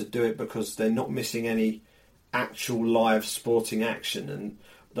for them to do it because they're not missing any actual live sporting action. And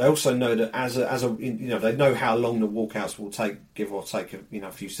they also know that they know how long the walkouts will take, give or take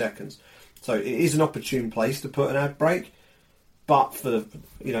a few seconds. So it is an opportune place to put an ad break. But for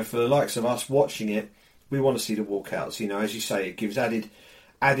the likes of us watching it, we want to see the walkouts. As you say, it gives added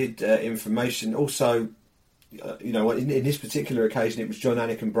information. Also, in this particular occasion, it was John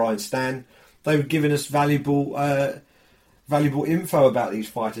Anik and Brian Stan. They were giving us valuable info about these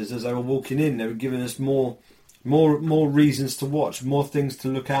fighters as they were walking in. They were giving us more reasons to watch, more things to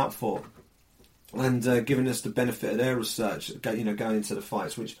look out for, and giving us the benefit of their research. Going into the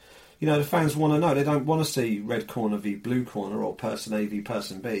fights, which the fans want to know. They don't want to see red corner v blue corner or person A v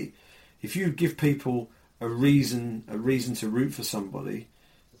person B. If you give people a reason to root for somebody,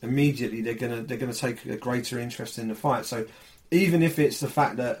 immediately they're gonna take a greater interest in the fight. So even if it's the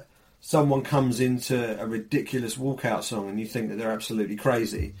fact that someone comes into a ridiculous walkout song and you think that they're absolutely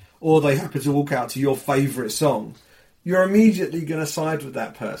crazy, or they happen to walk out to your favourite song, you're immediately going to side with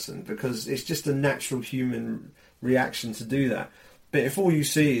that person because it's just a natural human reaction to do that. But if all you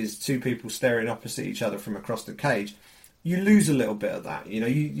see is two people staring opposite each other from across the cage, you lose a little bit of that.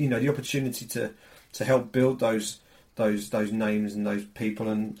 The opportunity to help build those names and those people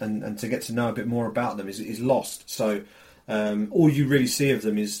and to get to know a bit more about them is lost. So all you really see of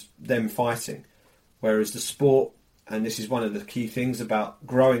them is them fighting. Whereas the sport, and this is one of the key things about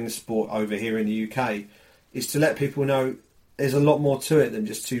growing the sport over here in the UK, is to let people know there's a lot more to it than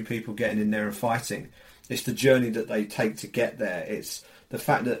just two people getting in there and fighting. It's the journey that they take to get there. It's the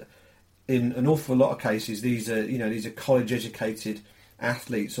fact that in an awful lot of cases, these are college-educated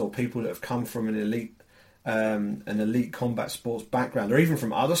athletes or people that have come from an elite combat sports background, or even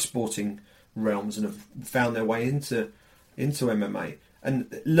from other sporting realms, and have found their way into MMA.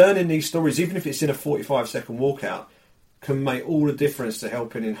 And learning these stories, even if it's in a 45-second walkout, can make all the difference to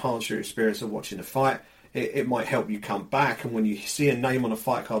helping enhance your experience of watching a fight. It might help you come back, and when you see a name on a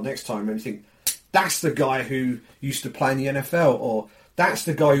fight card next time, and you think, that's the guy who used to play in the NFL, or that's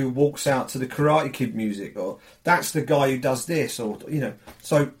the guy who walks out to the Karate Kid music, or that's the guy who does this, or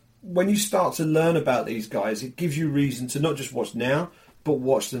So when you start to learn about these guys, it gives you reason to not just watch now, but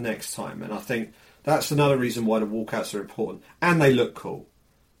watch the next time. And I think that's another reason why the walkouts are important, and they look cool.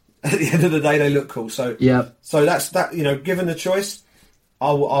 At the end of the day, they look cool. So yeah. So that's that. Given the choice,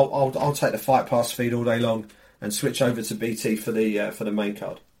 I'll take the Fight Pass feed all day long and switch over to BT for the main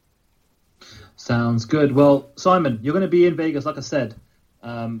card. Sounds good. Well, Simon, you're going to be in Vegas, like I said,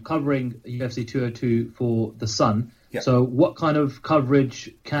 covering UFC 202 for The Sun. Yep. So what kind of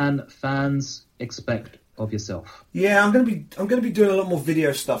coverage can fans expect of yourself? Yeah, I'm going to be doing a lot more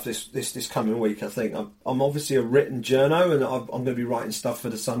video stuff this coming week. I think I'm obviously a written journo, and I'm going to be writing stuff for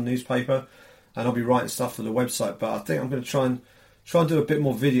the Sun newspaper, and I'll be writing stuff for the website. But I think I'm going to try and do a bit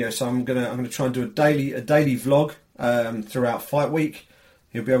more video. So I'm going to try and do a daily vlog throughout fight week.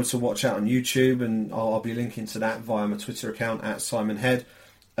 You'll be able to watch out on YouTube, and I'll be linking to that via my Twitter account at Simon Head.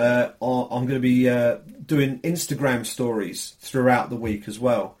 I'm going to be doing Instagram stories throughout the week as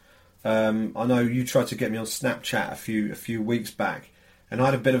well. I know you tried to get me on Snapchat a few weeks back, and I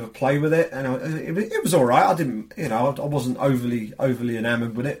had a bit of a play with it, and it was all right. I didn't, I wasn't overly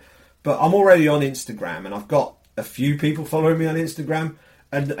enamoured with it, but I'm already on Instagram, and I've got a few people following me on Instagram.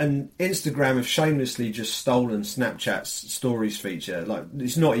 And Instagram have shamelessly just stolen Snapchat's stories feature. Like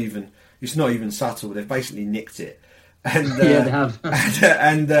it's not even subtle. They've basically nicked it. And yeah, they have.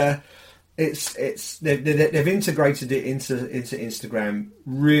 They've integrated it into Instagram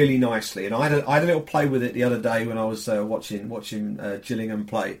really nicely. And I had a little play with it the other day when I was watching Gillingham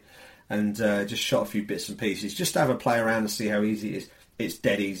play, and just shot a few bits and pieces just to have a play around and see how easy it is. It's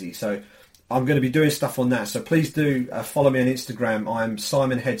dead easy. So I'm going to be doing stuff on that, so please do follow me on Instagram. I'm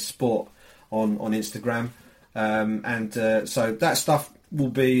Simon Head Sport on Instagram, so that stuff will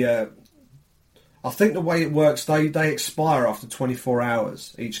be. I think the way it works, they expire after 24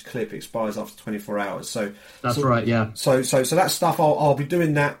 hours. Each clip expires after 24 hours. So that's right, yeah. So that stuff I'll be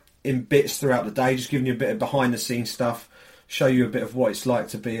doing that in bits throughout the day, just giving you a bit of behind the scenes stuff, show you a bit of what it's like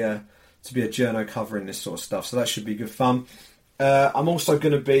to be a journo covering this sort of stuff. So that should be good fun. I'm also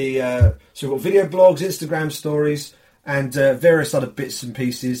going to be... so we've got video blogs, Instagram stories, and various other bits and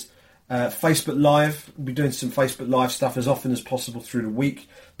pieces. Facebook Live. We'll be doing some Facebook Live stuff as often as possible through the week.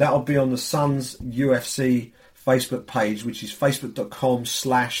 That'll be on the Sun's UFC Facebook page, which is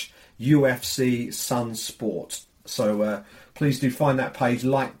facebook.com/UFC Sunsport. So please do find that page,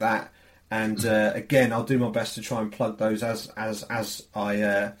 like that. And again, I'll do my best to try and plug those as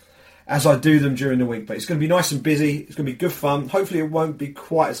I do them during the week. But it's going to be nice and busy. It's going to be good fun. Hopefully it won't be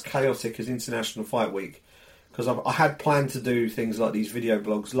quite as chaotic as International Fight Week, because I had planned to do things like these video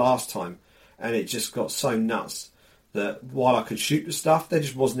blogs last time, and it just got so nuts that while I could shoot the stuff, there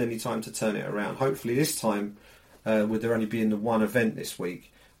just wasn't any time to turn it around. Hopefully this time, with there only being the one event this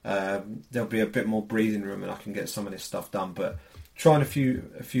week, there'll be a bit more breathing room and I can get some of this stuff done. But trying a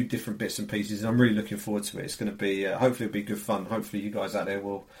few different bits and pieces, and I'm really looking forward to it. It's going to be, hopefully it'll be good fun. Hopefully you guys out there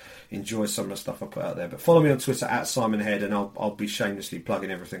will enjoy some of the stuff I put out there. But follow me on Twitter @SimonHead, and I'll be shamelessly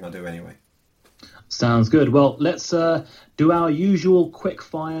plugging everything I do anyway. Sounds good. Well, let's do our usual quick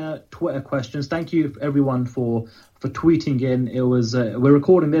fire Twitter questions. Thank you everyone for tweeting in. It was we're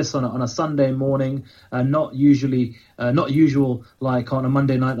recording this on a Sunday morning, not usual like on a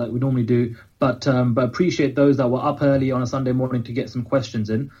Monday night like we normally do, but appreciate those that were up early on a Sunday morning to get some questions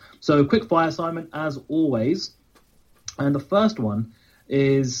in. So quick fire, Simon, as always. And the first one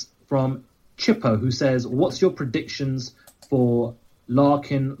is from Chippo, who says, "What's your predictions for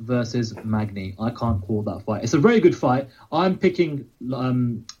Larkin versus Magny?" I can't call that fight. It's a very good fight. I'm picking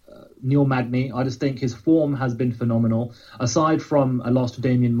Neil Magny. I just think his form has been phenomenal. Aside from a loss to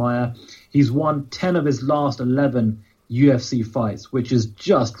Damian Maia, he's won 10 of his last 11 UFC fights, which is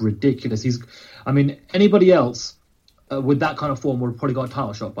just ridiculous. Anybody else with that kind of form would have probably got a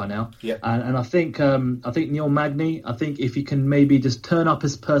title shot by now. Yep. And I think Neil Magny, I think if he can maybe just turn up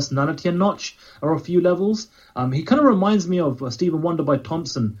his personality a notch or a few levels, he kind of reminds me of Stephen Wonderboy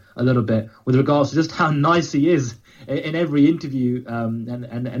Thompson a little bit with regards to just how nice he is in every interview,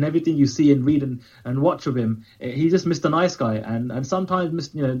 and everything you see and read and watch of him. He's just Mr. Nice Guy, and sometimes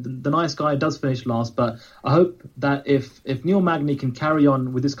the nice guy does finish last. But I hope that if Neil Magny can carry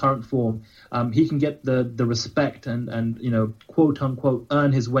on with his current form, he can get the respect and quote unquote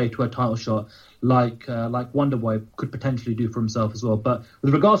earn his way to a title shot like Wonderboy could potentially do for himself as well. But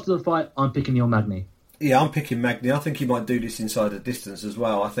with regards to the fight, I'm picking Neil Magny. Yeah, I'm picking Magny. I think he might do this inside the distance as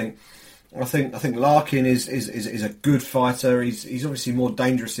well. I think Larkin is a good fighter. He's obviously more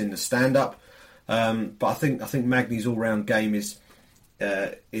dangerous in the stand up, but I think Magny's all round game is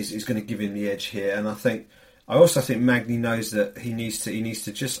going to give him the edge here. And I also think Magny knows that he needs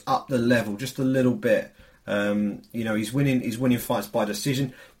to just up the level just a little bit. He's winning fights by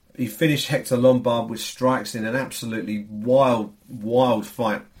decision. He finished Hector Lombard with strikes in an absolutely wild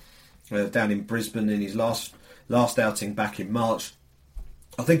fight down in Brisbane in his last outing back in March.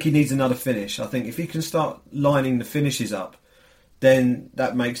 I think he needs another finish. I think if he can start lining the finishes up, then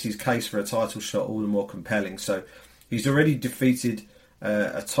that makes his case for a title shot all the more compelling. So he's already defeated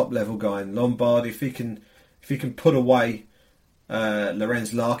a top level guy in Lombard. If he can put away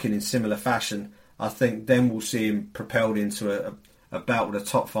Lorenz Larkin in similar fashion, I think then we'll see him propelled into a bout with a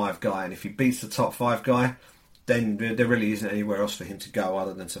top 5 guy. And if he beats the top 5 guy, then there really isn't anywhere else for him to go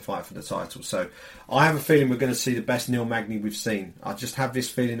other than to fight for the title. So I have a feeling we're going to see the best Neil Magny we've seen. I just have this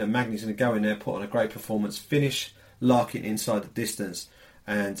feeling that Magny's going to go in there, put on a great performance, finish Larkin inside the distance,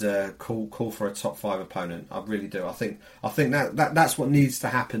 and call for a top 5 opponent. I really do. I think that's what needs to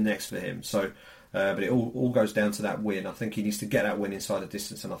happen next for him. So, but it all goes down to that win. I think he needs to get that win inside the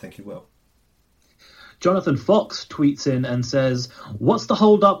distance, and I think he will. Jonathan Fox tweets in and says, "What's the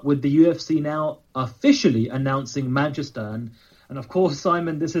hold up with the UFC now officially announcing Manchester?" And of course,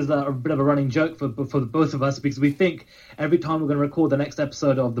 Simon, this is a bit of a running joke for the both of us, because we think every time we're going to record the next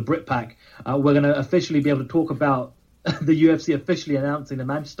episode of the Britpack, we're going to officially be able to talk about the UFC officially announcing the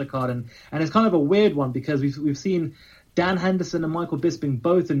Manchester card. And it's kind of a weird one because we've seen Dan Henderson and Michael Bisping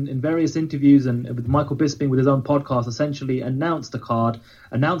both in various interviews, and with Michael Bisping with his own podcast, essentially announced the card,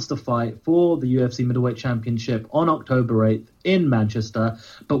 announced the fight for the UFC Middleweight Championship on October 8th in Manchester.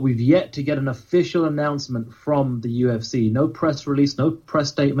 But we've yet to get an official announcement from the UFC. No press release, no press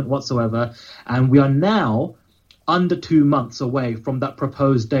statement whatsoever. And we are now under 2 months away from that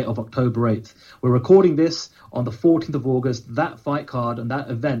proposed date of October 8th. We're recording this on the 14th of August. That fight card and that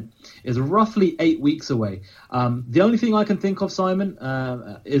event is roughly 8 weeks away. The only thing I can think of, Simon,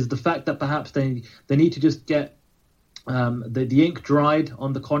 is the fact that perhaps they need to just get the ink dried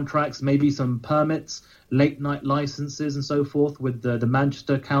on the contracts, maybe some permits, late night licenses and so forth with the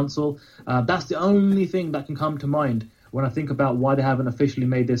Manchester Council. That's the only thing that can come to mind when I think about why they haven't officially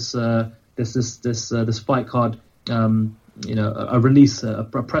made this fight card a release, a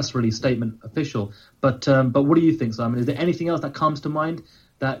press release statement official. But what do you think, Simon? Is there anything else that comes to mind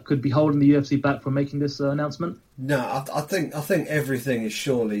that could be holding the UFC back from making this announcement? No, I think everything is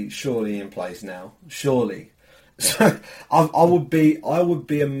surely in place now. Surely, so I would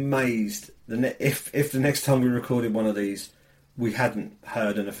be amazed if the next time we recorded one of these we hadn't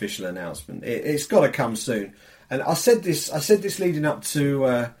heard an official announcement. It's got to come soon. And I said this leading up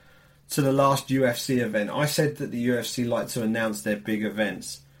to the last UFC event. I said that the UFC like to announce their big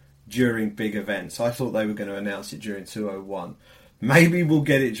events during big events. I thought they were going to announce it during 201. Maybe we'll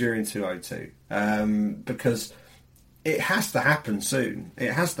get it during 202. Because it has to happen soon.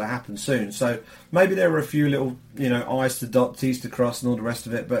 It has to happen soon. So maybe there were a few little, I's to dot, T's to cross, and all the rest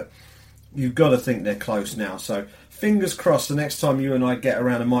of it. But you've got to think they're close now. So fingers crossed. The next time you and I get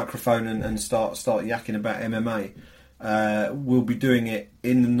around a microphone and start yakking about MMA, we'll be doing it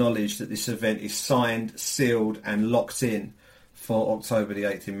in the knowledge that this event is signed, sealed, and locked in for October the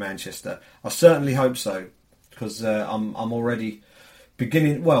 8th in Manchester. I certainly hope so, because I'm already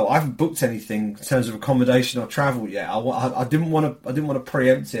beginning. Well, I haven't booked anything in terms of accommodation or travel yet. I didn't want to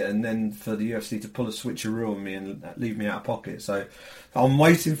preempt it, and then for the UFC to pull a switcheroo on me and leave me out of pocket. So I'm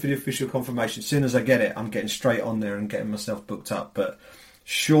waiting for the official confirmation. As soon as I get it, I'm getting straight on there and getting myself booked up. But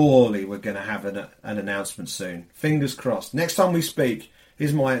surely we're going to have an announcement soon. Fingers crossed. Next time we speak,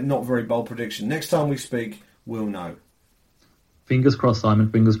 here's my not very bold prediction. Next time we speak, we'll know. Fingers crossed,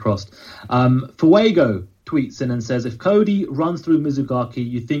 Simon. Fingers crossed. Fuego tweets in and says, if Cody runs through Mizugaki,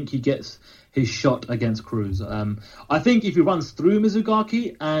 you think he gets his shot against Cruz? I think if he runs through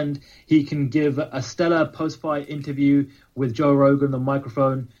Mizugaki and he can give a stellar post-fight interview with Joe Rogan on the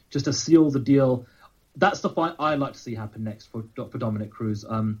microphone just to seal the deal, that's the fight I'd like to see happen next for Dominic Cruz.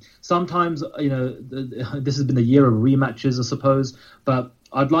 Sometimes, this has been a year of rematches, I suppose, but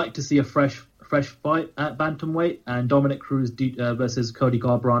I'd like to see a fresh fight at bantamweight, and Dominic Cruz versus Cody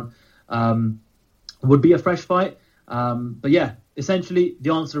Garbrandt would be a fresh fight. But yeah, essentially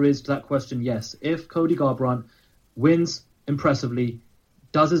the answer is to that question, yes. If Cody Garbrandt wins impressively,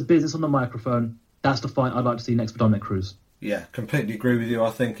 does his business on the microphone, that's the fight I'd like to see next for Dominic Cruz. Yeah, completely agree with you. I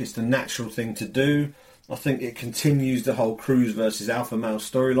think it's the natural thing to do. I think it continues the whole Cruz versus Alpha Male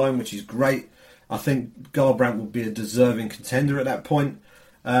storyline, which is great. I think Garbrandt will be a deserving contender at that point.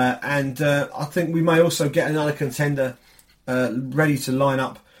 And I think we may also get another contender ready to line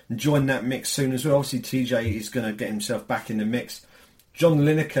up and join that mix soon as well. Obviously, TJ is going to get himself back in the mix. John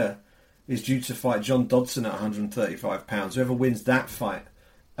Lineker is due to fight John Dodson at 135 pounds. Whoever wins that fight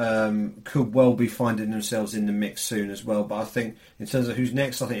could well be finding themselves in the mix soon as well. But I think in terms of who's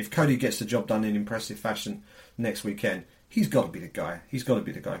next, I think if Cody gets the job done in impressive fashion next weekend, he's got to be the guy.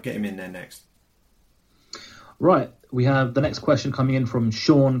 Get him in there next. Right. We have the next question coming in from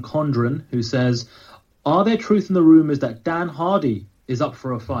Sean Condren, who says, are there truth in the rumours that Dan Hardy is up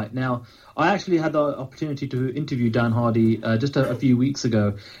for a fight? Now, I actually had the opportunity to interview Dan Hardy just a few weeks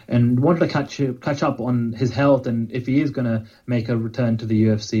ago and wanted to catch up on his health and if he is going to make a return to the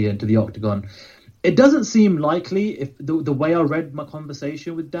UFC and to the Octagon. It doesn't seem likely. If the way I read my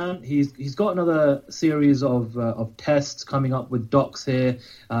conversation with Dan, he's got another series of tests coming up with docs here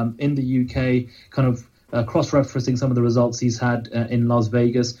in the UK, kind of cross-referencing some of the results he's had in Las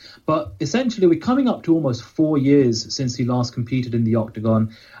Vegas. But essentially, we're coming up to almost 4 years since he last competed in the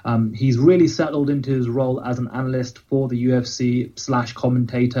Octagon. He's really settled into his role as an analyst for the UFC /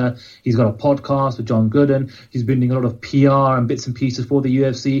 commentator. He's got a podcast with John Gooden. He's been doing a lot of PR and bits and pieces for the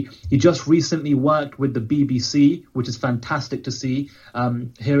UFC. He just recently worked with the BBC, which is fantastic to see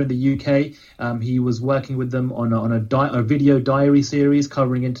here in the UK. He was working with them on a video diary series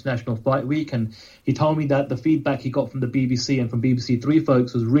covering International Fight Week, and he told me that the feedback he got from the BBC and from BBC Three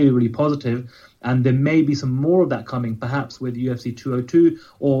folks was really, really positive, and there may be some more of that coming, perhaps with UFC 202,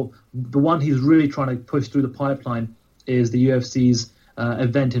 or the one he's really trying to push through the pipeline is the UFC's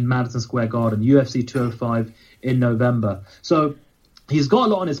event in Madison Square Garden, UFC 205 in November. So he's got a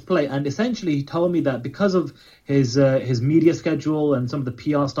lot on his plate, and essentially he told me that because of his media schedule and some of the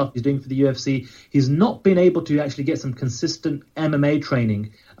PR stuff he's doing for the UFC, he's not been able to actually get some consistent MMA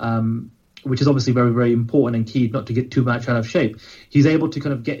training, which is obviously very, very important and key not to get too much out of shape. He's able to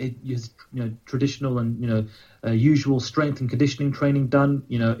kind of get his traditional and usual strength and conditioning training done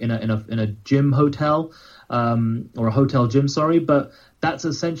in a gym hotel or a hotel gym, but that's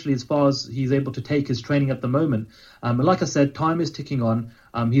essentially as far as he's able to take his training at the moment. And like I said, time is ticking on.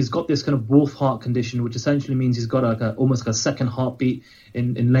 He's got this kind of wolf heart condition, which essentially means he's got almost like a second heartbeat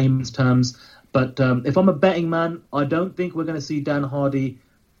in layman's terms. But if I'm a betting man, I don't think we're going to see Dan Hardy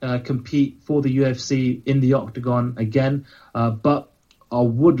compete for the UFC in the Octagon again, but I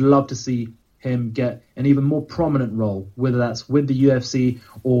would love to see him get an even more prominent role, whether that's with the UFC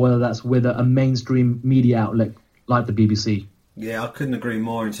or whether that's with a mainstream media outlet like the BBC. Yeah, I couldn't agree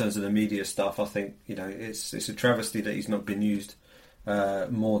more in terms of the media stuff. I think it's a travesty that he's not been used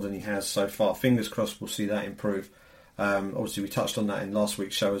more than he has so far. Fingers crossed we'll see that improve. Obviously we touched on that in last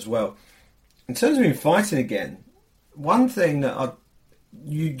week's show as well. In terms of him fighting again, one thing that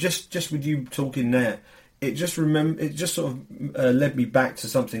you just with you talking there, it just sort of led me back to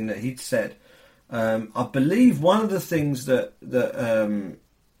something that he'd said. I believe one of the things that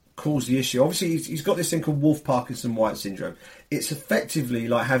caused the issue, obviously he's got this thing called Wolff-Parkinson-White syndrome. It's effectively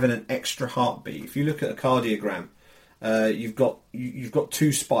like having an extra heartbeat. If you look at a cardiogram you've got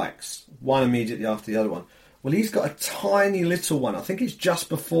two spikes, one immediately after the other one. Well, he's got a tiny little one. I think it's just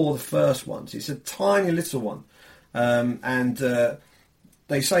before the first one. So it's a tiny little one, and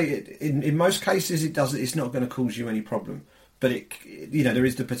they say in most cases it's not going to cause you any problem, but there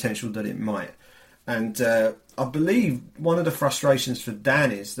is the potential that it might. And I believe one of the frustrations for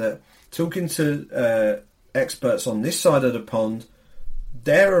Dan is that talking to experts on this side of the pond,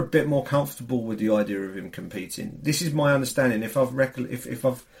 they're a bit more comfortable with the idea of him competing. This is my understanding. If I've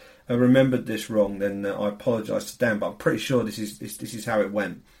remembered this wrong, then I apologise to Dan, but I'm pretty sure this is how it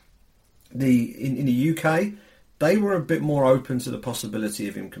went. In the UK, they were a bit more open to the possibility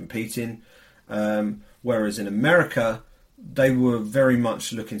of him competing, whereas in America, they were very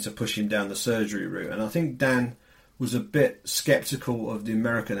much looking to push him down the surgery route. And I think Dan was a bit sceptical of the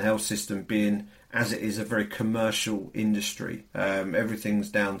American health system being, as it is, a very commercial industry. Everything's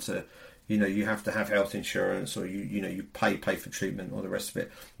down to, you have to have health insurance, or you pay for treatment, or the rest of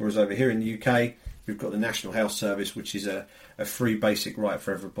it. Whereas over here in the UK, we've got the National Health Service, which is a free basic right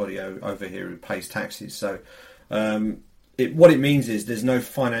for everybody over here who pays taxes. So what it means is there's no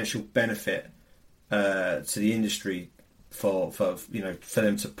financial benefit to the industry for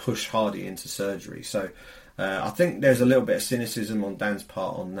them to push Hardy into surgery. So I think there's a little bit of cynicism on Dan's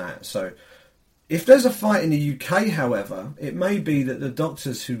part on that. So if there's a fight in the UK, however, it may be that the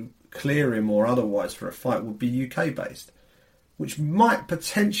doctors who clear him or otherwise for a fight would be UK based, which might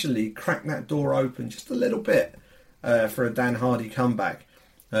potentially crack that door open just a little bit for a Dan Hardy comeback.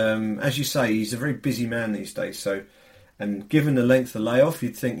 As you say, he's a very busy man these days. So, and given the length of layoff,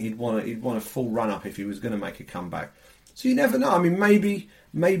 you'd think he'd want a full run up if he was going to make a comeback. So you never know. I mean,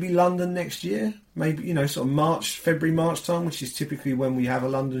 maybe London next year, maybe sort of February, March time, which is typically when we have a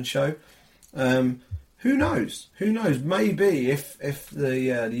London show. Who knows? Maybe if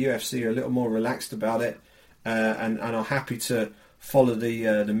the UFC are a little more relaxed about it and are happy to follow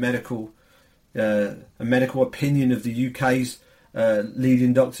the medical opinion of the UK's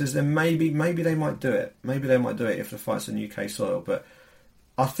leading doctors, then maybe they might do it. Maybe they might do it if the fight's on UK soil. But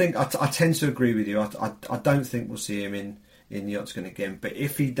I think I tend to agree with you. I don't think we'll see him in the Octagon again. But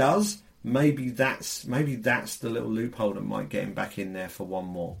if he does, maybe that's the little loophole that might get him back in there for one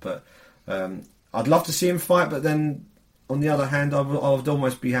more. But I'd love to see him fight. But then on the other hand, I would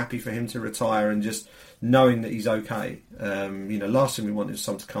almost be happy for him to retire and just knowing that he's okay. Last thing we want is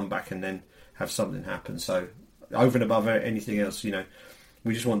someone to come back and then have something happen. So over and above anything else,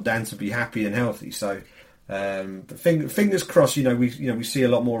 we just want Dan to be happy and healthy. So. But fingers crossed, we see a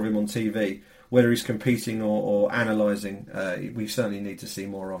lot more of him on TV, whether he's competing or analysing. We certainly need to see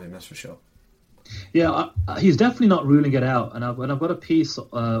more of him, that's for sure. Yeah, he's definitely not ruling it out. And I've got a piece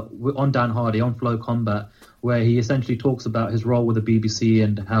on Dan Hardy, on Flow Combat, where he essentially talks about his role with the BBC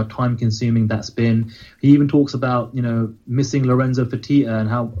and how time-consuming that's been. He even talks about, missing Lorenzo Fertitta and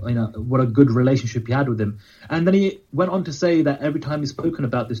how, what a good relationship he had with him. And then he went on to say that every time he's spoken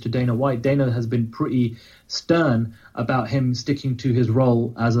about this to Dana White, Dana has been pretty stern about him sticking to his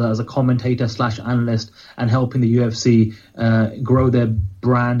role as a commentator / analyst and helping the UFC grow their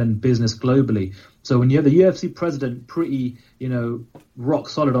brand and business globally. So when you have the UFC president pretty, rock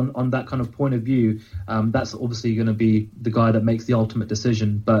solid on that kind of point of view, that's obviously going to be the guy that makes the ultimate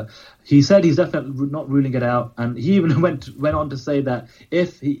decision. But he said he's definitely not ruling it out. And he even went on to say that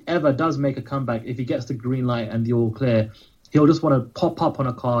if he ever does make a comeback, if he gets the green light and the all clear, he'll just want to pop up on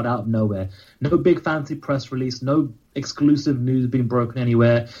a card out of nowhere. No big fancy press release, no exclusive news being broken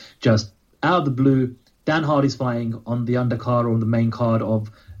anywhere. Just out of the blue, Dan Hardy's fighting on the undercard or on the main card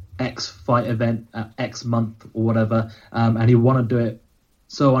of X fight event at X month or whatever, and he want to do it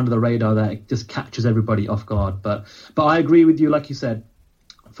so under the radar that it just catches everybody off guard. But I agree with you, like you said.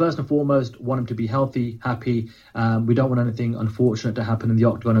 First and foremost, want him to be healthy, happy. We don't want anything unfortunate to happen in the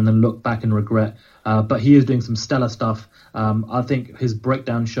Octagon and then look back and regret. But he is doing some stellar stuff. I think his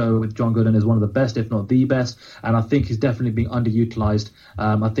breakdown show with John Gooden is one of the best, if not the best. And I think he's definitely being underutilized.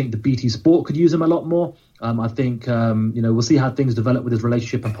 I think the BT Sport could use him a lot more. I think, we'll see how things develop with his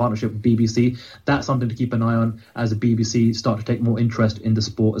relationship and partnership with BBC. That's something to keep an eye on as the BBC start to take more interest in the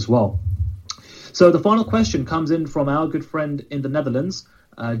sport as well. So the final question comes in from our good friend in the Netherlands,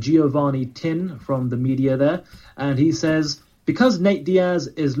 Giovanni Tin from the media there. And he says, because Nate Diaz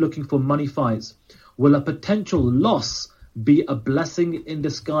is looking for money fights, will a potential loss be a blessing in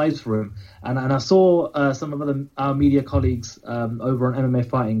disguise for him? And I saw some of our media colleagues over on MMA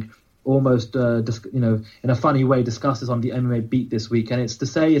Fighting almost, in a funny way discuss this on the MMA Beat this week. And it's to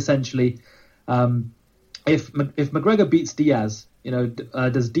say, essentially, if McGregor beats Diaz,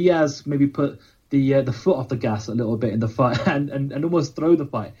 does Diaz maybe put the foot off the gas a little bit in the fight and almost throw the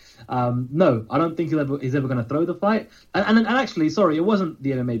fight. No, I don't think he's ever going to throw the fight. And actually, sorry, it wasn't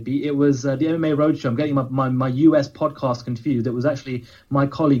the MMA beat. It was the MMA Roadshow. I'm getting my US podcast confused. It was actually my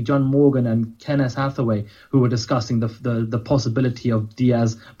colleague John Morgan and Ken S. Hathaway who were discussing the possibility of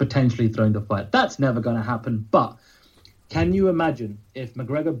Diaz potentially throwing the fight. That's never going to happen. But can you imagine if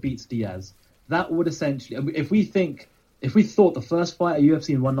McGregor beats Diaz? That would essentially, if we thought the first fight at UFC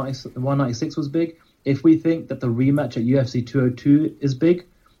in 196 was big, if we think that the rematch at UFC 202 is big,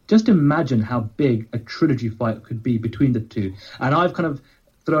 just imagine how big a trilogy fight could be between the two. And I've kind of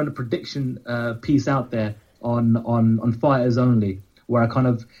thrown a prediction piece out there on Fighters Only, where I kind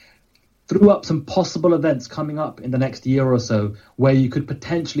of threw up some possible events coming up in the next year or so where you could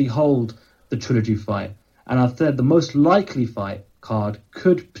potentially hold the trilogy fight. And I said the most likely fight card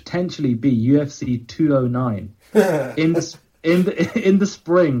could potentially be UFC 209 in the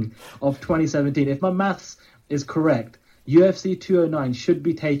spring of 2017. If my maths is correct, UFC 209 should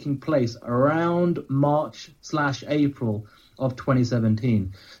be taking place around March/April of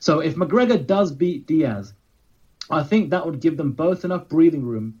 2017. So if McGregor does beat Diaz, I think that would give them both enough breathing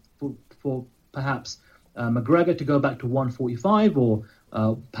room for perhaps McGregor to go back to 145 or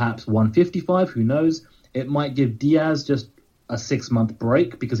perhaps 155, who knows. It might give Diaz just a 6-month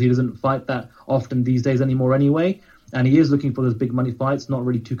break because he doesn't fight that often these days anymore anyway. And he is looking for those big money fights, not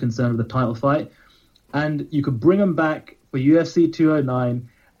really too concerned with the title fight. And you could bring him back for UFC 209.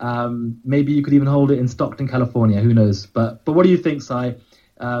 Maybe you could even hold it in Stockton, California. Who knows? But what do you think, Si?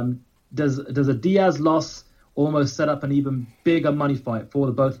 Does a Diaz loss almost set up an even bigger money fight for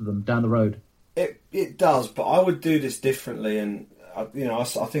the both of them down the road? It does, but I would do this differently. And I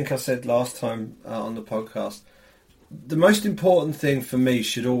think I said last time on the podcast, the most important thing for me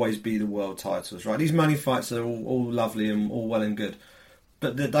should always be the world titles, right? These money fights are all lovely and all well and good,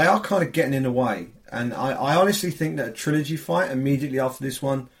 but they are kind of getting in the way. And I honestly think that a trilogy fight immediately after this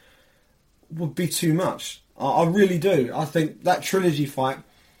one would be too much. I really do. I think that trilogy fight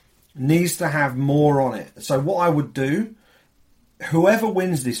needs to have more on it. So what I would do, whoever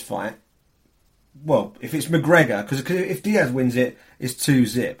wins this fight, well, if it's McGregor, because if Diaz wins it, it's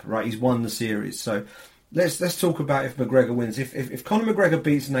 2-0, right? He's won the series. So let's talk about if McGregor wins. If Conor McGregor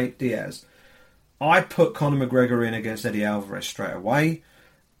beats Nate Diaz, I put Conor McGregor in against Eddie Alvarez straight away.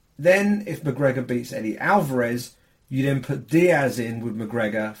 Then if McGregor beats Eddie Alvarez, you then put Diaz in with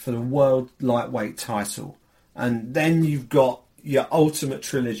McGregor for the world lightweight title. And then you've got your ultimate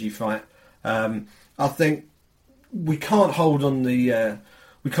trilogy fight. I think we can't hold on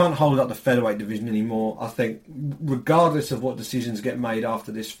we can't hold up the featherweight division anymore. I think regardless of what decisions get made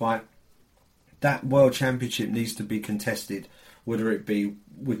after this fight, that world championship needs to be contested, whether it be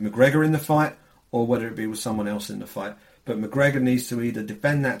with McGregor in the fight or whether it be with someone else in the fight. But McGregor needs to either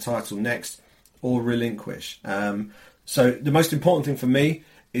defend that title next or relinquish. So the most important thing for me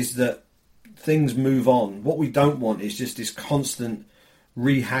is that things move on. What we don't want is just this constant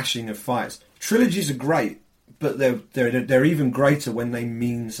rehashing of fights. Trilogies are great, but they're even greater when they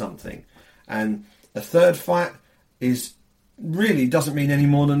mean something. And a third fight really doesn't mean any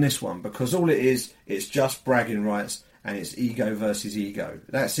more than this one, because all it is, it's just bragging rights and it's ego versus ego.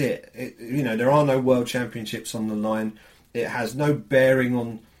 That's it. There are no world championships on the line. It has no bearing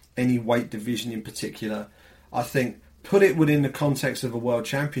on any weight division in particular. I think put it within the context of a world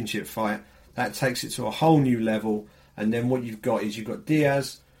championship fight, that takes it to a whole new level. And then what you've got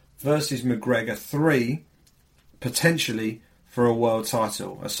Diaz versus McGregor 3, potentially for a world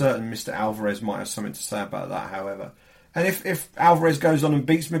title. A certain Mr. Alvarez might have something to say about that, however. And if Alvarez goes on and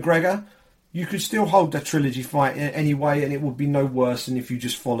beats McGregor, you could still hold that trilogy fight anyway, and it would be no worse than if you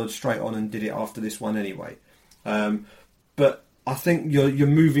just followed straight on and did it after this one anyway. But I think you're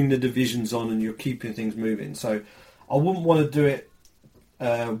moving the divisions on and you're keeping things moving. So I wouldn't want to do it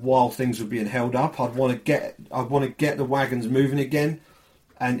while things were being held up. I'd want to get the wagons moving again.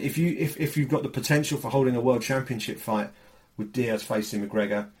 And if you've got the potential for holding a world championship fight with Diaz facing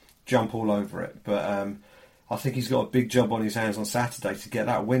McGregor, jump all over it. But I think he's got a big job on his hands on Saturday to get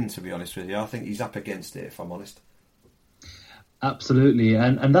that win, to be honest with you. I think he's up against it, if I'm honest. Absolutely.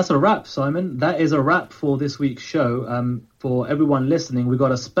 And that's a wrap, Simon. That is a wrap for this week's show. For everyone listening, we've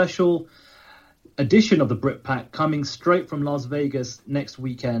got a special edition of the Brit Pack coming straight from Las Vegas next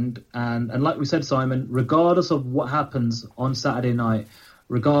weekend. And like we said, Simon, regardless of what happens on Saturday night,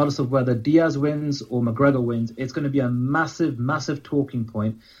 regardless of whether Diaz wins or McGregor wins, it's going to be a massive, massive talking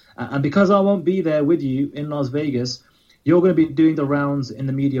point. And because I won't be there with you in Las Vegas, you're going to be doing the rounds in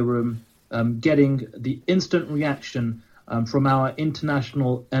the media room, getting the instant reaction from our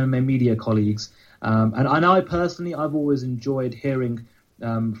international MMA media colleagues. And I personally, I've always enjoyed hearing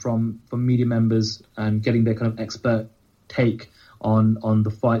from media members and getting their kind of expert take on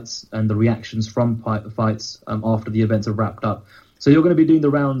the fights and the reactions from fights after the events are wrapped up. So you're going to be doing the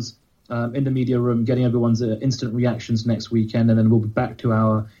rounds in the media room, getting everyone's instant reactions next weekend, and then we'll be back to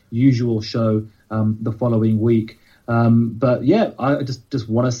our usual show the following week. But yeah, I just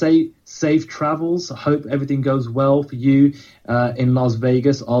want to say safe travels. I hope everything goes well for you in Las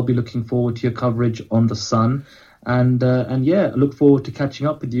Vegas. I'll be looking forward to your coverage on The Sun, and yeah, I look forward to catching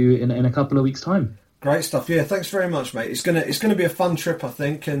up with you in a couple of weeks' time. Great stuff. Yeah, thanks very much, mate. It's gonna be a fun trip, I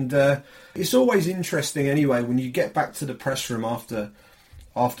think, and it's always interesting anyway when you get back to the press room after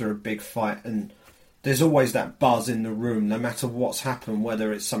a big fight, and there's always that buzz in the room, no matter what's happened,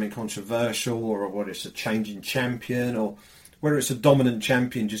 whether it's something controversial or whether it's a changing champion or whether it's a dominant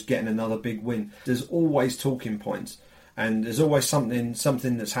champion just getting another big win. There's always talking points, and there's always something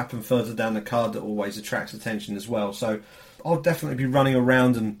that's happened further down the card that always attracts attention as well. So I'll definitely be running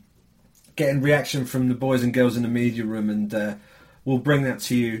around and getting reaction from the boys and girls in the media room, and we'll bring that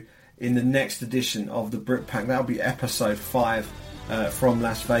to you in the next edition of the Brit Pack. That'll be episode 5 from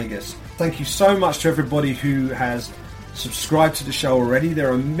Las Vegas. Thank you so much to everybody who has subscribed to the show already.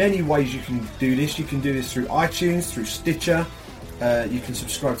 There are many ways you can do this. You can do this through iTunes, through Stitcher, you can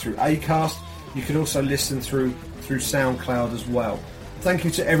subscribe through Acast, you can also listen through SoundCloud as well. Thank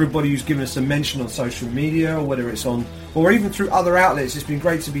you to everybody who's given us a mention on social media, or whether it's on, or even through other outlets. It's been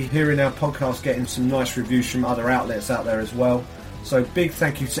great to be hearing our podcast, getting some nice reviews from other outlets out there as well. So big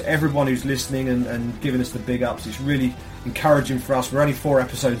thank you to everyone who's listening and giving us the big ups. It's really encouraging for us. We're only 4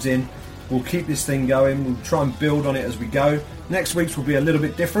 episodes in. We'll keep this thing going. We'll try and build on it as we go. Next week's will be a little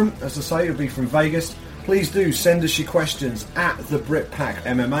bit different. As I say, it'll be from Vegas. Please do send us your questions at the BritPack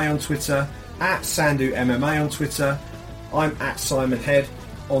MMA on Twitter, at Sandu MMA on Twitter. I'm at Simon Head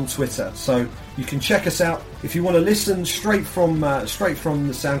on Twitter. So you can check us out. If you want to listen straight from the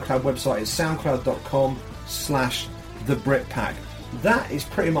SoundCloud website, it's soundcloud.com/thebritpack. That is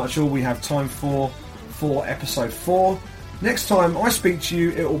pretty much all we have time for episode 4. Next time I speak to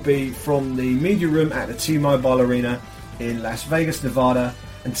you, it will be from the media room at the T-Mobile Arena in Las Vegas, Nevada.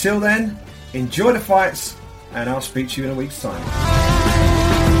 Until then, enjoy the fights, and I'll speak to you in a week's time.